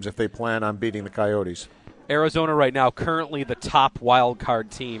 2 games if they plan on beating the Coyotes. Arizona right now currently the top wild card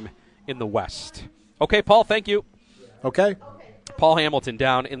team in the West. Okay, Paul, thank you. Okay. Paul Hamilton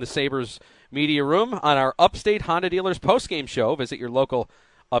down in the Sabres media room on our Upstate Honda Dealers postgame show. Visit your local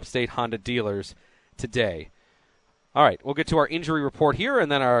Upstate Honda dealers today. All right, we'll get to our injury report here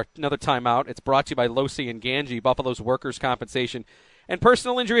and then another timeout. It's brought to you by Losi and Ganji, Buffalo's workers' compensation and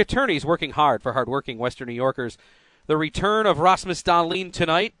personal injury attorneys working hard for hardworking Western New Yorkers. The return of Rasmus Dahlin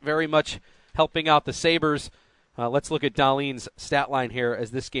tonight, very much helping out the Sabres. Let's look at Dahlin's stat line here,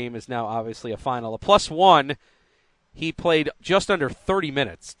 as this game is now obviously a final. A +1, he played just under 30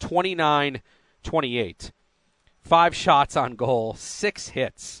 minutes, 29-28. 5 shots on goal, 6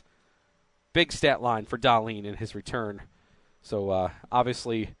 hits. Big stat line for Dahlin in his return. So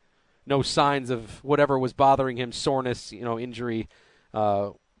obviously no signs of whatever was bothering him, soreness, injury,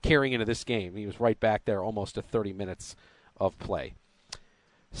 carrying into this game. He was right back there almost to 30 minutes of play.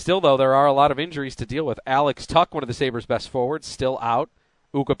 Still, though, there are a lot of injuries to deal with. Alex Tuck, one of the Sabres' best forwards, still out.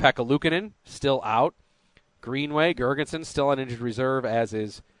 Ukko-Pekka Luukkonen, still out. Greenway, Gergensen, still on injured reserve, as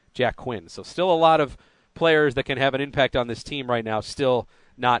is Jack Quinn. So still a lot of players that can have an impact on this team right now still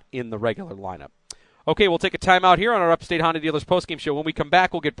not in the regular lineup. Okay, we'll take a timeout here on our Upstate Honda Dealers postgame show. When we come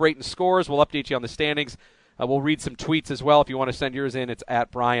back, we'll get Brayton's scores. We'll update you on the standings. We'll read some tweets as well. If you want to send yours in, it's at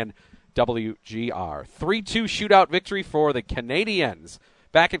Brian WGR. 3-2 shootout victory for the Canadiens.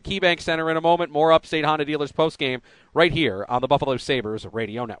 Back at KeyBank Center in a moment. More Upstate Honda Dealers postgame right here on the Buffalo Sabres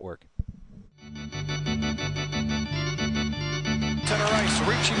Radio Network. Center ice,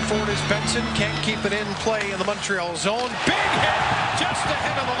 reaching for it is Benson. Can't keep it in play in the Montreal zone. Big hit just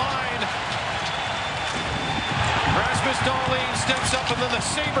ahead of the line. Rasmus Dahlin steps up, and then the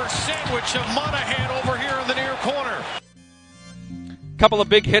Sabre sandwich of Monahan over here in the near corner. Couple of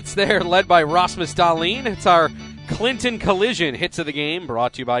big hits there led by Rasmus Dahlin. It's our Clinton Collision hits of the game,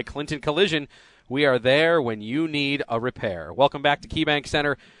 brought to you by Clinton Collision. We are there when you need a repair. Welcome back to KeyBank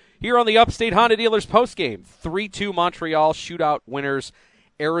Center here on the Upstate Honda Dealers postgame. 3-2 Montreal shootout winners.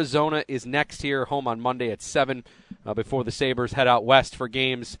 Arizona is next here, home on Monday at 7 before the Sabres head out west for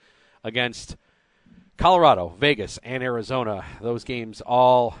games against Colorado, Vegas, and Arizona. Those games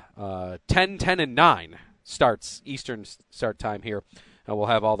all 10, 10, and 9 starts, Eastern start time here. We'll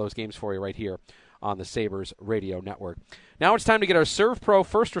have all those games for you right here on the Sabres Radio Network. Now it's time to get our Serve Pro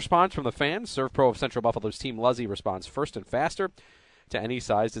first response from the fans. Serve Pro of Central Buffalo's Team Luzzy responds first and faster to any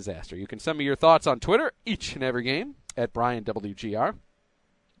size disaster. You can send me your thoughts on Twitter each and every game at BrianWGR.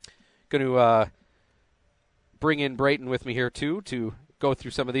 Going to bring in Brayton with me here, too, to go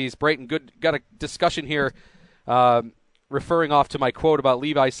through some of these. Brayton, got a discussion here referring off to my quote about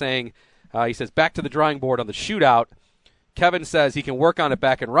Levi saying, he says, back to the drawing board on the shootout. Kevin says he can work on it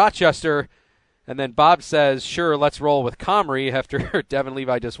back in Rochester. And then Bob says, sure, let's roll with Comrie after Devin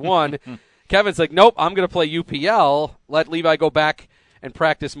Levi just won. Kevin's like, nope, I'm going to play UPL. Let Levi go back and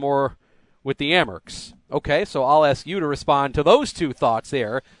practice more with the Amherst. Okay, so I'll ask you to respond to those two thoughts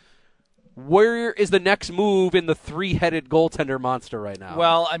there. Where is the next move in the three-headed goaltender monster right now?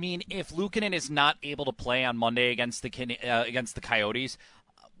 Well, I mean, if Luukkonen is not able to play on Monday against the Coyotes,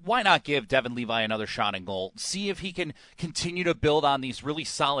 why not give Devin Levi another shot in goal? See if he can continue to build on these really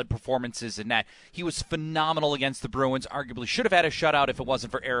solid performances in net. He was phenomenal against the Bruins. Arguably should have had a shutout if it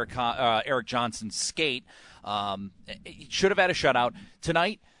wasn't for Eric Johnson's skate. He should have had a shutout.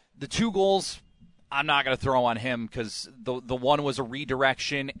 Tonight, the 2 goals, I'm not going to throw on him because the one was a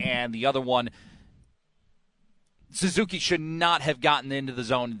redirection and the other one, Suzuki should not have gotten into the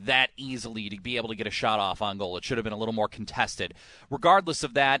zone that easily to be able to get a shot off on goal. It should have been a little more contested. Regardless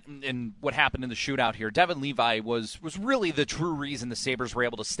of that and what happened in the shootout here, Devin Levi was really the true reason the Sabres were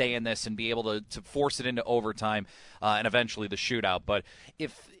able to stay in this and be able to force it into overtime and eventually the shootout. But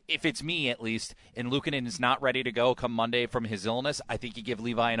if it's me, at least, and Luukkonen is not ready to go come Monday from his illness, I think you give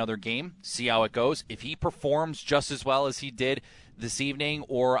Levi another game, see how it goes. If he performs just as well as he did this evening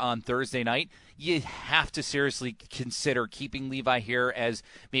or on Thursday night, you have to seriously consider keeping Levi here as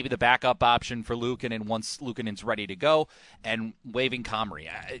maybe the backup option for Luukkonen once Luukkonen's ready to go, and waiving Comrie.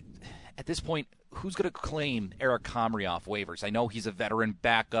 At this point, who's going to claim Eric Comrie off waivers? I know he's a veteran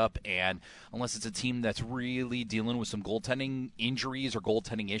backup, and unless it's a team that's really dealing with some goaltending injuries or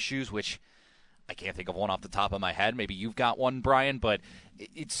goaltending issues, which I can't think of one off the top of my head. Maybe you've got one, Brian, but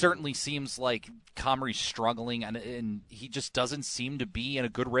it certainly seems like Comrie's struggling, and he just doesn't seem to be in a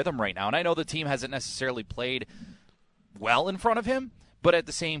good rhythm right now. And I know the team hasn't necessarily played well in front of him, but at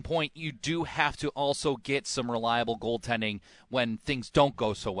the same point, you do have to also get some reliable goaltending when things don't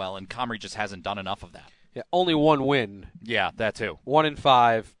go so well, and Comrie just hasn't done enough of that. Yeah, only one win. Yeah, that too.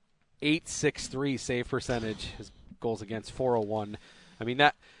 1-5, 8.63 save percentage. His goals against 401. I mean,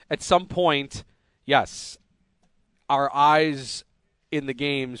 that at some point, yes, our eyes in the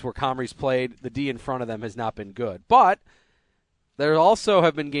games where Comrie's played, the D in front of them has not been good. But there also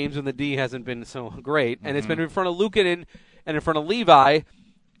have been games when the D hasn't been so great, and it's been in front of Luukkonen and in front of Levi,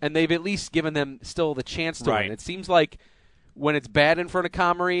 and they've at least given them still the chance to win. It seems like when it's bad in front of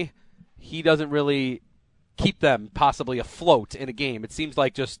Comrie, he doesn't really keep them possibly afloat in a game. It seems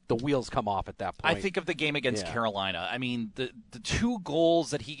like just the wheels come off at that point. I think of the game against Carolina. I mean, the 2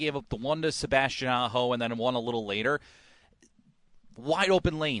 goals that he gave up, the one to Sebastian Aho and then one a little later, wide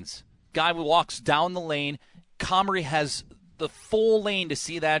open lanes. Guy walks down the lane. Comrie has the full lane to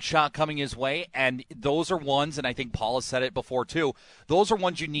see that shot coming his way, and those are ones, and I think Paul has said it before too, those are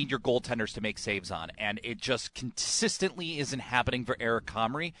ones you need your goaltenders to make saves on, and it just consistently isn't happening for Eric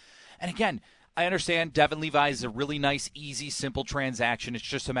Comrie. And again, I understand Devin Levi is a really nice, easy, simple transaction. It's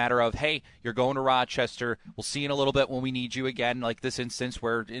just a matter of, hey, you're going to Rochester. We'll see you in a little bit when we need you again, like this instance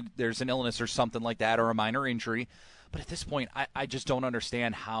where there's an illness or something like that or a minor injury. But at this point, I just don't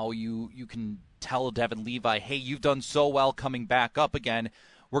understand how you can tell Devin Levi, hey, you've done so well coming back up again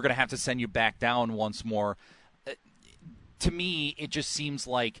we're going to have to send you back down once more. To me, it just seems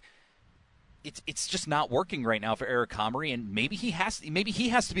like it's just not working right now for Eric Comrie, and maybe he has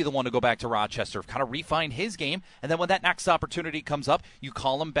to be the one to go back to Rochester, kind of refine his game, and then when that next opportunity comes up, you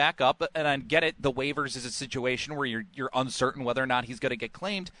call him back up. And I get it, the waivers is a situation where you're uncertain whether or not he's going to get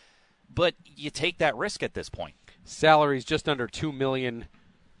claimed, but you take that risk at this point. Salary's just under $2 million.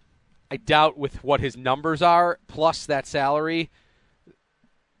 I doubt with what his numbers are plus that salary,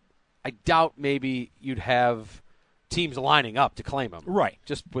 I doubt maybe you'd have teams lining up to claim him. Right,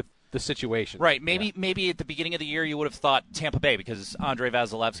 just with the situation. Right. Maybe at the beginning of the year you would have thought Tampa Bay because Andre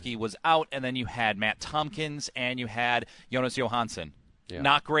Vasilevsky was out, and then you had Matt Tompkins and you had Jonas Johansson. Yeah.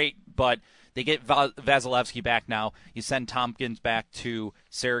 Not great, but they get Vasilevsky back now. You send Tompkins back to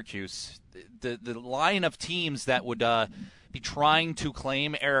Syracuse. The line of teams that would be trying to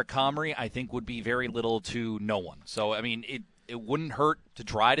claim Eric Comrie, I think, would be very little to no one. So, I mean, it wouldn't hurt to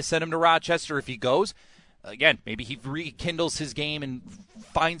try to send him to Rochester if he goes. Again, maybe he rekindles his game and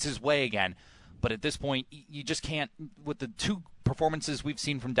finds his way again. But at this point, you just can't, with the two performances we've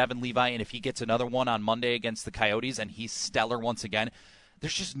seen from Devin Levi, and if he gets another one on Monday against the Coyotes and he's stellar once again,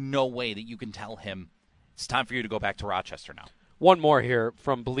 there's just no way that you can tell him it's time for you to go back to Rochester now. One more here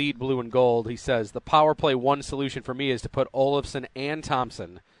from Bleed Blue and Gold. He says, the power play one solution for me is to put Olofsson and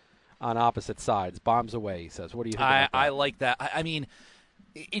Thompson on opposite sides. Bombs away, he says. What do you think about that? I like that. I mean,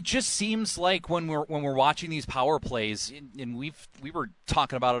 it just seems like when we're watching these power plays, and we were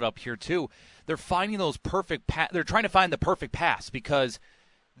talking about it up here too, they're finding those perfect they're trying to find the perfect pass because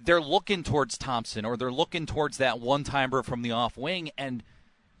they're looking towards Thompson or they're looking towards that one-timer from the off wing, and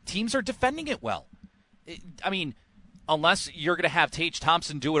teams are defending it well. I mean, unless you're going to have Tage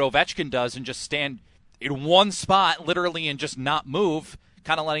Thompson do what Ovechkin does and just stand in one spot literally and just not move,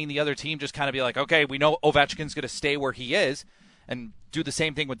 kind of letting the other team just kind of be like, okay, we know Ovechkin's going to stay where he is, and do the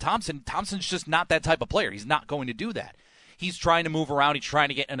same thing with Thompson. Thompson's just not that type of player. He's not going to do that. He's trying to move around. He's trying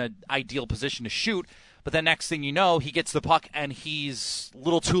to get in an ideal position to shoot. But then next thing you know, he gets the puck and he's a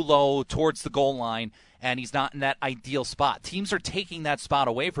little too low towards the goal line, and he's not in that ideal spot. Teams are taking that spot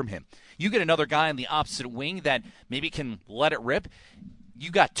away from him. You get another guy on the opposite wing that maybe can let it rip.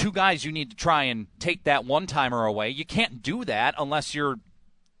 You got two guys you need to try and take that one-timer away. You can't do that unless you're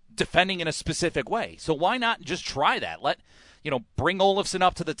defending in a specific way. So why not just try that? Bring Olofsson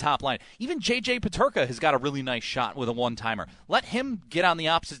up to the top line. Even J.J. Peterka has got a really nice shot with a one-timer. Let him get on the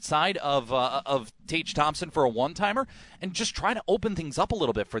opposite side of Tage Thompson for a one-timer and just try to open things up a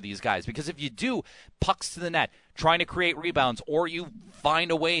little bit for these guys. Because if you do, pucks to the net, trying to create rebounds, or you find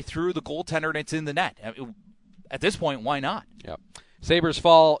a way through the goaltender and it's in the net. At this point, why not? Yep. Sabres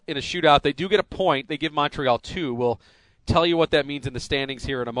fall in a shootout. They do get a point. They give Montreal 2. We'll tell you what that means in the standings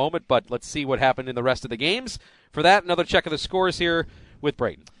here in a moment, but let's see what happened in the rest of the games. For that, another check of the scores here with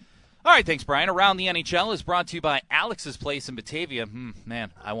Brayden. All right, thanks, Brian. Around the NHL is brought to you by Alex's Place in Batavia.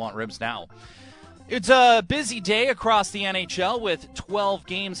 Man, I want ribs now. It's a busy day across the NHL with 12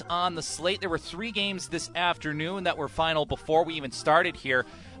 games on the slate. There were 3 games this afternoon that were final before we even started here.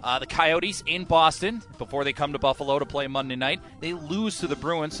 The Coyotes in Boston, before they come to Buffalo to play Monday night, they lose to the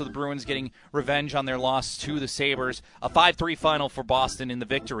Bruins, so the Bruins getting revenge on their loss to the Sabres. A 5-3 final for Boston in the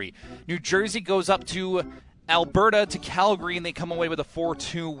victory. New Jersey goes up to Alberta to Calgary, and they come away with a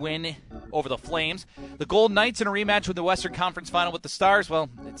 4-2 win over the Flames. The Golden Knights in a rematch with the Western Conference Final with the Stars. Well,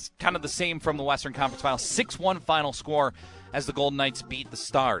 it's kind of the same from the Western Conference Final. 6-1 final score as the Golden Knights beat the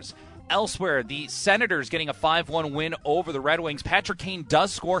Stars. Elsewhere, the Senators getting a 5-1 win over the Red Wings. Patrick Kane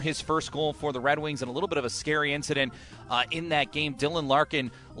does score his first goal for the Red Wings, and a little bit of a scary incident in that game. Dylan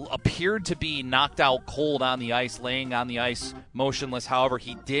Larkin appeared to be knocked out cold on the ice, laying on the ice, motionless. However,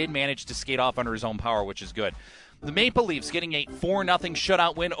 he did manage to skate off under his own power, which is good. The Maple Leafs getting a 4-0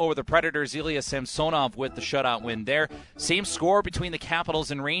 shutout win over the Predators. Ilya Samsonov with the shutout win there. Same score between the Capitals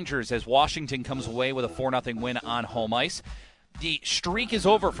and Rangers as Washington comes away with a 4-0 win on home ice. The streak is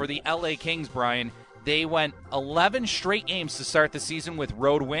over for the LA Kings, Brian. They went 11 straight games to start the season with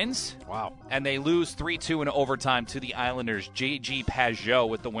road wins. Wow. And they lose 3-2 in overtime to the Islanders. J.G. Pageau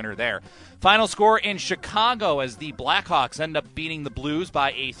with the winner there. Final score in Chicago as the Blackhawks end up beating the Blues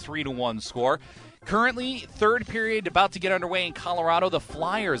by a 3-1 score. Currently, third period about to get underway in Colorado. The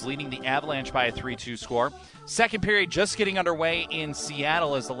Flyers leading the Avalanche by a 3-2 score. Second period just getting underway in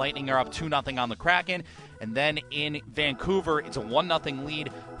Seattle as the Lightning are up 2-0 on the Kraken. And then in Vancouver, it's a 1-0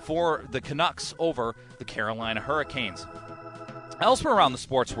 lead for the Canucks over the Carolina Hurricanes. Elsewhere around the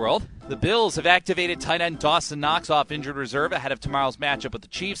sports world, the Bills have activated tight end Dawson Knox off injured reserve ahead of tomorrow's matchup with the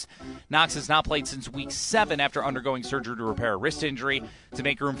Chiefs. Knox has not played since Week 7 after undergoing surgery to repair a wrist injury. To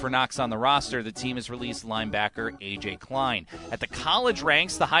make room for Knox on the roster, the team has released linebacker A.J. Klein. At the college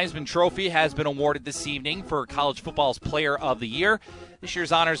ranks, the Heisman Trophy has been awarded this evening for college football's Player of the Year. This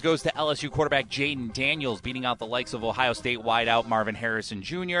year's honors goes to LSU quarterback Jaden Daniels, beating out the likes of Ohio State wideout Marvin Harrison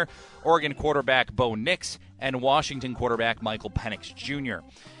Jr., Oregon quarterback Bo Nix, and Washington quarterback Michael Penix Jr.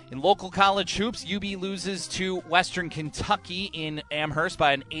 In local college hoops, UB loses to Western Kentucky in Amherst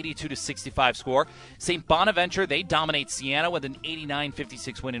by an 82-65 score. St. Bonaventure, they dominate Siena with an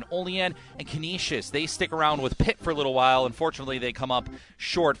 89-56 win in Olean. And Canisius, they stick around with Pitt for a little while. Unfortunately, they come up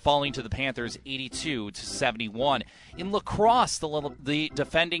short, falling to the Panthers 82-71. In lacrosse, the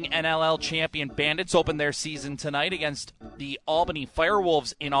defending NLL champion Bandits open their season tonight against the Albany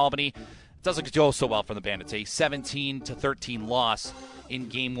Firewolves in Albany. Doesn't go so well for the Bandits, a 17-13 loss in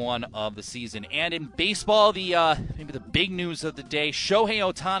Game 1 of the season. And in baseball, maybe the big news of the day, Shohei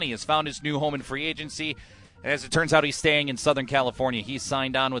Ohtani has found his new home in free agency. And as it turns out, he's staying in Southern California. He's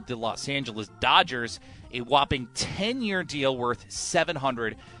signed on with the Los Angeles Dodgers, a whopping 10-year deal worth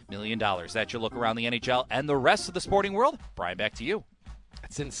 $700 million. That's your look around the NHL and the rest of the sporting world. Brian, back to you.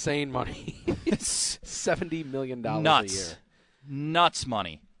 That's insane money. It's $70 million a year. Nuts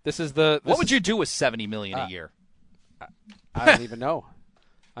money. What would you do with $70 million a year? I don't even know.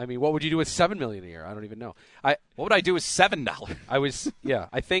 I mean, what would you do with $7 million a year? I don't even know. What would I do with $7?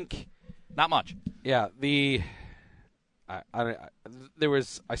 I think not much. Yeah, I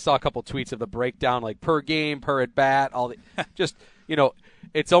saw a couple tweets of the breakdown, like per game, per at bat, all the just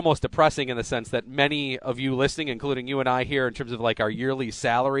it's almost depressing in the sense that many of you listening, including you and I here, in terms of like our yearly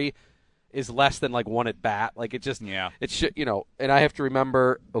salary, is less than like one at bat. Like it just, it should, and I have to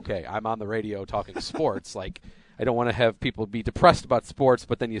remember, okay, I'm on the radio talking sports. Like I don't want to have people be depressed about sports,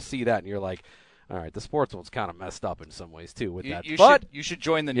 but then you see that and you're like, all right, the sports world's kind of messed up in some ways too with that. But you should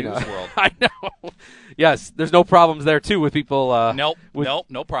join the news world. I know. Yes, there's no problems there too with people. No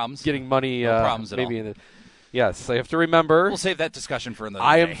problems. Getting money. No problems at maybe all. Yes, I have to remember. We'll save that discussion for another day.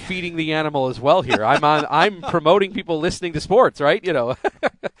 I am day. feeding the animal as well here. I'm promoting people listening to sports, right?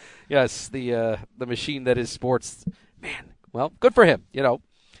 Yes, the machine that is sports. Man, well, good for him.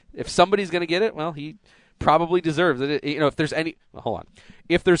 If somebody's going to get it, well, he probably deserves it. If there's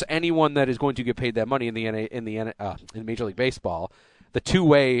if there's anyone that is going to get paid that money in Major League Baseball, the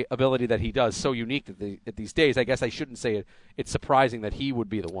two-way ability that he does, so unique at these days. I guess I shouldn't say it. It's surprising that he would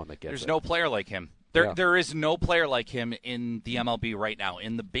be the one that gets it. There's no player like him. There is no player like him in the MLB right now.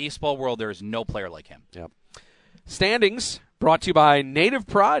 In the baseball world, there is no player like him. Yep. Standings brought to you by Native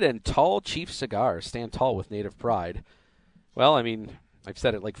Pride and Tall Chief Cigars. Stand tall with Native Pride. Well, I mean, I've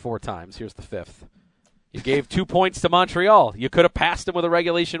said it like 4 times. Here's the 5th. You gave 2 points to Montreal. You could have passed them with a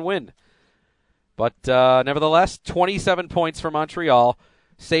regulation win. But nevertheless, 27 points for Montreal.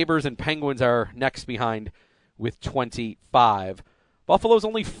 Sabres and Penguins are next behind with 25. Buffalo's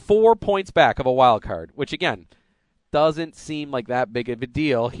only 4 points back of a wild card, which, again, doesn't seem like that big of a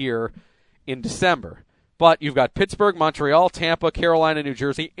deal here in December. But you've got Pittsburgh, Montreal, Tampa, Carolina, New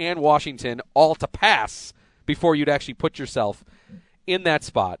Jersey, and Washington all to pass before you'd actually put yourself in that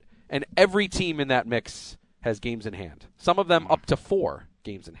spot. And every team in that mix has games in hand. Some of them up to 4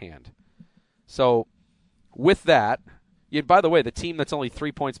 games in hand. So with that, by the way, the team that's only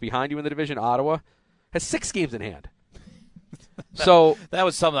 3 points behind you in the division, Ottawa, has 6 games in hand. So that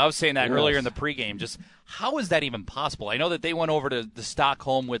was something I was saying that earlier in the pregame. Just how is that even possible? I know that they went over to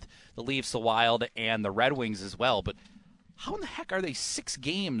Stockholm with the Leafs, the Wild, and the Red Wings as well. But how in the heck are they 6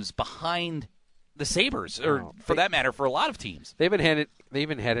 games behind the Sabres, or for that matter, for a lot of teams? They haven't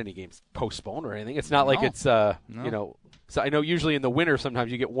had any games postponed or anything. It's not like it's So I know usually in the winter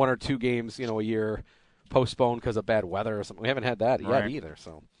sometimes you get 1 or 2 games a year postponed because of bad weather or something. We haven't had that yet either.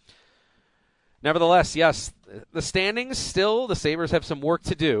 So. Nevertheless, yes, the standings still, the Sabres have some work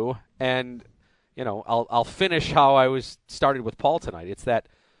to do, and I'll finish how I started with Paul tonight. It's that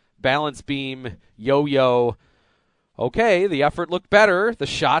balance beam, yo-yo. Okay, the effort looked better, the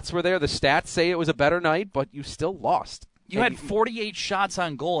shots were there, the stats say it was a better night, but you still lost. You had 48 shots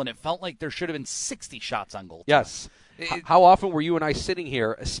on goal, and it felt like there should have been 60 shots on goal. Yes. How often were you and I sitting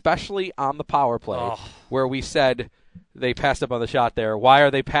here, especially on the power play, where we said they passed up on the shot there? Why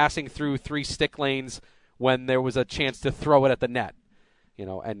are they passing through 3 stick lanes when there was a chance to throw it at the net?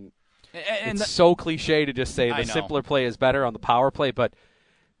 And it's so cliche to just say the simpler play is better on the power play, but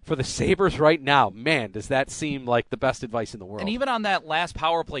for the Sabres right now, man, does that seem like the best advice in the world. And even on that last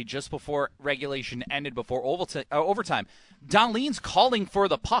power play just before regulation ended, before overtime, Dahlin's calling for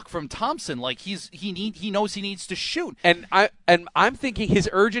the puck from Thompson like he knows he needs to shoot. And I'm thinking his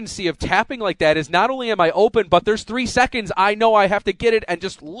urgency of tapping like that is not only am I open, but there's 3 seconds. I know I have to get it and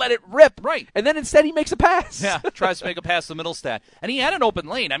just let it rip. Right. And then instead he makes a pass. Yeah, tries to make a pass to the middle stat. And he had an open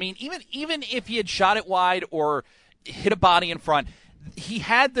lane. I mean, even if he had shot it wide or hit a body in front, he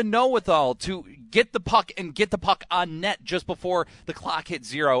had the know-withal to get the puck and get the puck on net just before the clock hit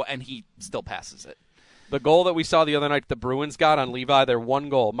 0, and he still passes it. The goal that we saw the other night the Bruins got on Levi, their one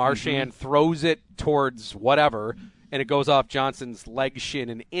goal, Marchand throws it towards whatever, and it goes off Johnson's leg, shin,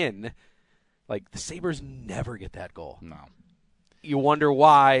 and in. Like, the Sabres never get that goal. No. You wonder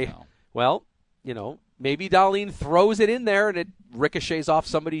why. No. Well, maybe Dahlin throws it in there, and it ricochets off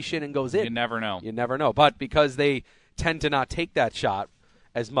somebody's shin and goes in. You never know. You never know. But because they tend to not take that shot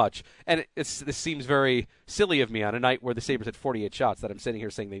as much. And this seems very silly of me on a night where the Sabres had 48 shots that I'm sitting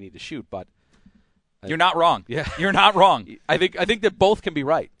here saying they need to shoot, but you're not wrong. Yeah. You're not wrong. I think that both can be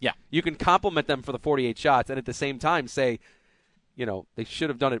right. Yeah. You can compliment them for the 48 shots and at the same time say, they should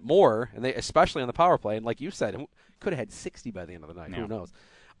have done it more, and they especially on the power play. And like you said, could have had 60 by the end of the night. Yeah. Who knows?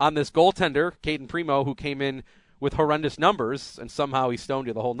 On this goaltender, Caden Primo, who came in with horrendous numbers, and somehow he stoned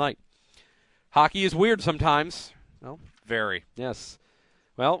you the whole night. Hockey is weird sometimes. Well, very. Yes.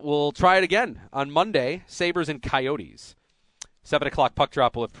 Well, we'll try it again on Monday, Sabres and Coyotes. 7 o'clock puck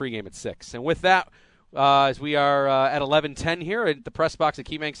drop. We'll have pregame at 6. And with that, as we are at 11:10 here at the press box at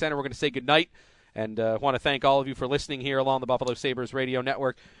KeyBank Center, we're going to say goodnight. And want to thank all of you for listening here along the Buffalo Sabres radio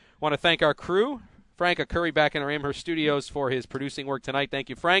network. Want to thank our crew, Frank Curry back in our Amherst studios for his producing work tonight. Thank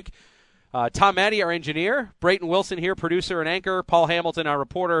you, Frank. Tom Maddy, our engineer. Brayton Wilson here, producer and anchor. Paul Hamilton, our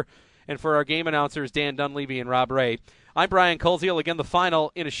reporter. And for our game announcers, Dan Dunleavy and Rob Ray. I'm Brian Koziol. Again, the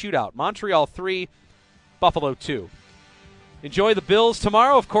final in a shootout. Montreal 3, Buffalo 2. Enjoy the Bills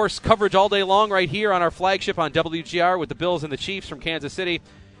tomorrow. Of course, coverage all day long right here on our flagship on WGR with the Bills and the Chiefs from Kansas City.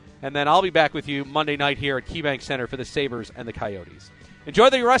 And then I'll be back with you Monday night here at KeyBank Center for the Sabres and the Coyotes. Enjoy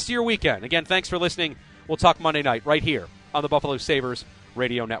the rest of your weekend. Again, thanks for listening. We'll talk Monday night right here on the Buffalo Sabres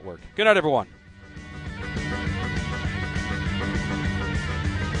radio network. Good night, everyone.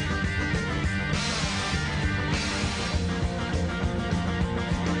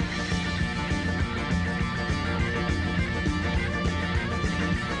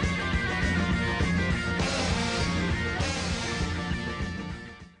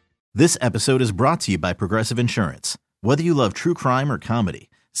 This episode is brought to you by Progressive Insurance. Whether you love true crime or comedy,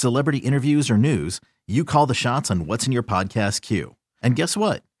 celebrity interviews or news, you call the shots on what's in your podcast queue. And guess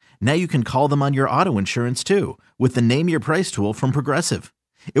what? Now you can call them on your auto insurance too with the Name Your Price tool from Progressive.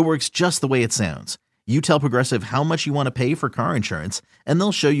 It works just the way it sounds. You tell Progressive how much you want to pay for car insurance, and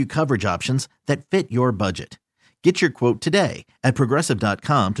they'll show you coverage options that fit your budget. Get your quote today at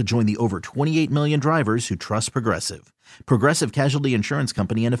Progressive.com to join the over 28 million drivers who trust Progressive. Progressive Casualty Insurance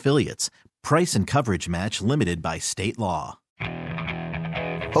Company and Affiliates. Price and coverage match limited by state law.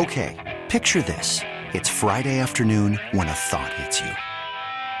 Okay, picture this. It's Friday afternoon when a thought hits you.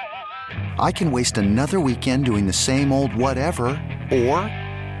 I can waste another weekend doing the same old whatever, or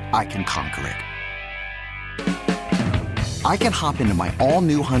I can conquer it. I can hop into my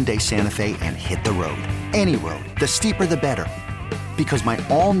all-new Hyundai Santa Fe and hit the road. Any road. The steeper, the better. Because my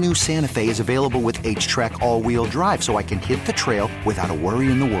all-new Santa Fe is available with H-Track all-wheel drive, so I can hit the trail without a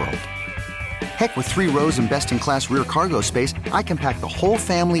worry in the world. Heck, with 3 rows and best-in-class rear cargo space, I can pack the whole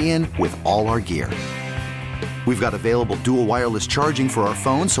family in with all our gear. We've got available dual wireless charging for our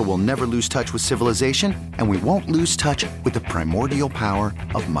phones, so we'll never lose touch with civilization, and we won't lose touch with the primordial power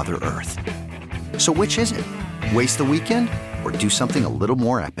of Mother Earth. So which is it? Waste the weekend or do something a little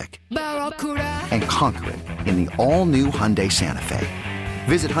more epic? And conquer it in the all-new Hyundai Santa Fe.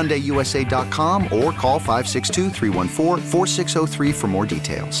 Visit HyundaiUSA.com or call 562-314-4603 for more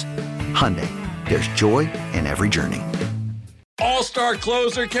details. Hyundai, there's joy in every journey. All-star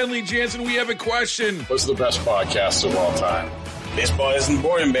closer Kenley Jansen, we have a question. What's the best podcast of all time? Baseball isn't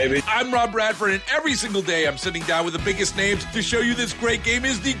boring, baby. I'm Rob Bradford, and every single day I'm sitting down with the biggest names to show you this great game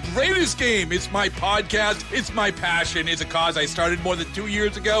is the greatest game. It's my podcast. It's my passion. It's a cause I started more than 2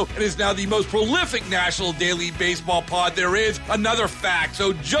 years ago and is now the most prolific national daily baseball pod there is. Another fact,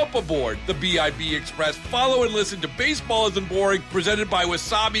 so jump aboard the BIB Express. Follow and listen to Baseball Isn't Boring, presented by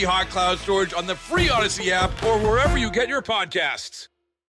Wasabi Hot Cloud Storage on the free Odyssey app or wherever you get your podcasts.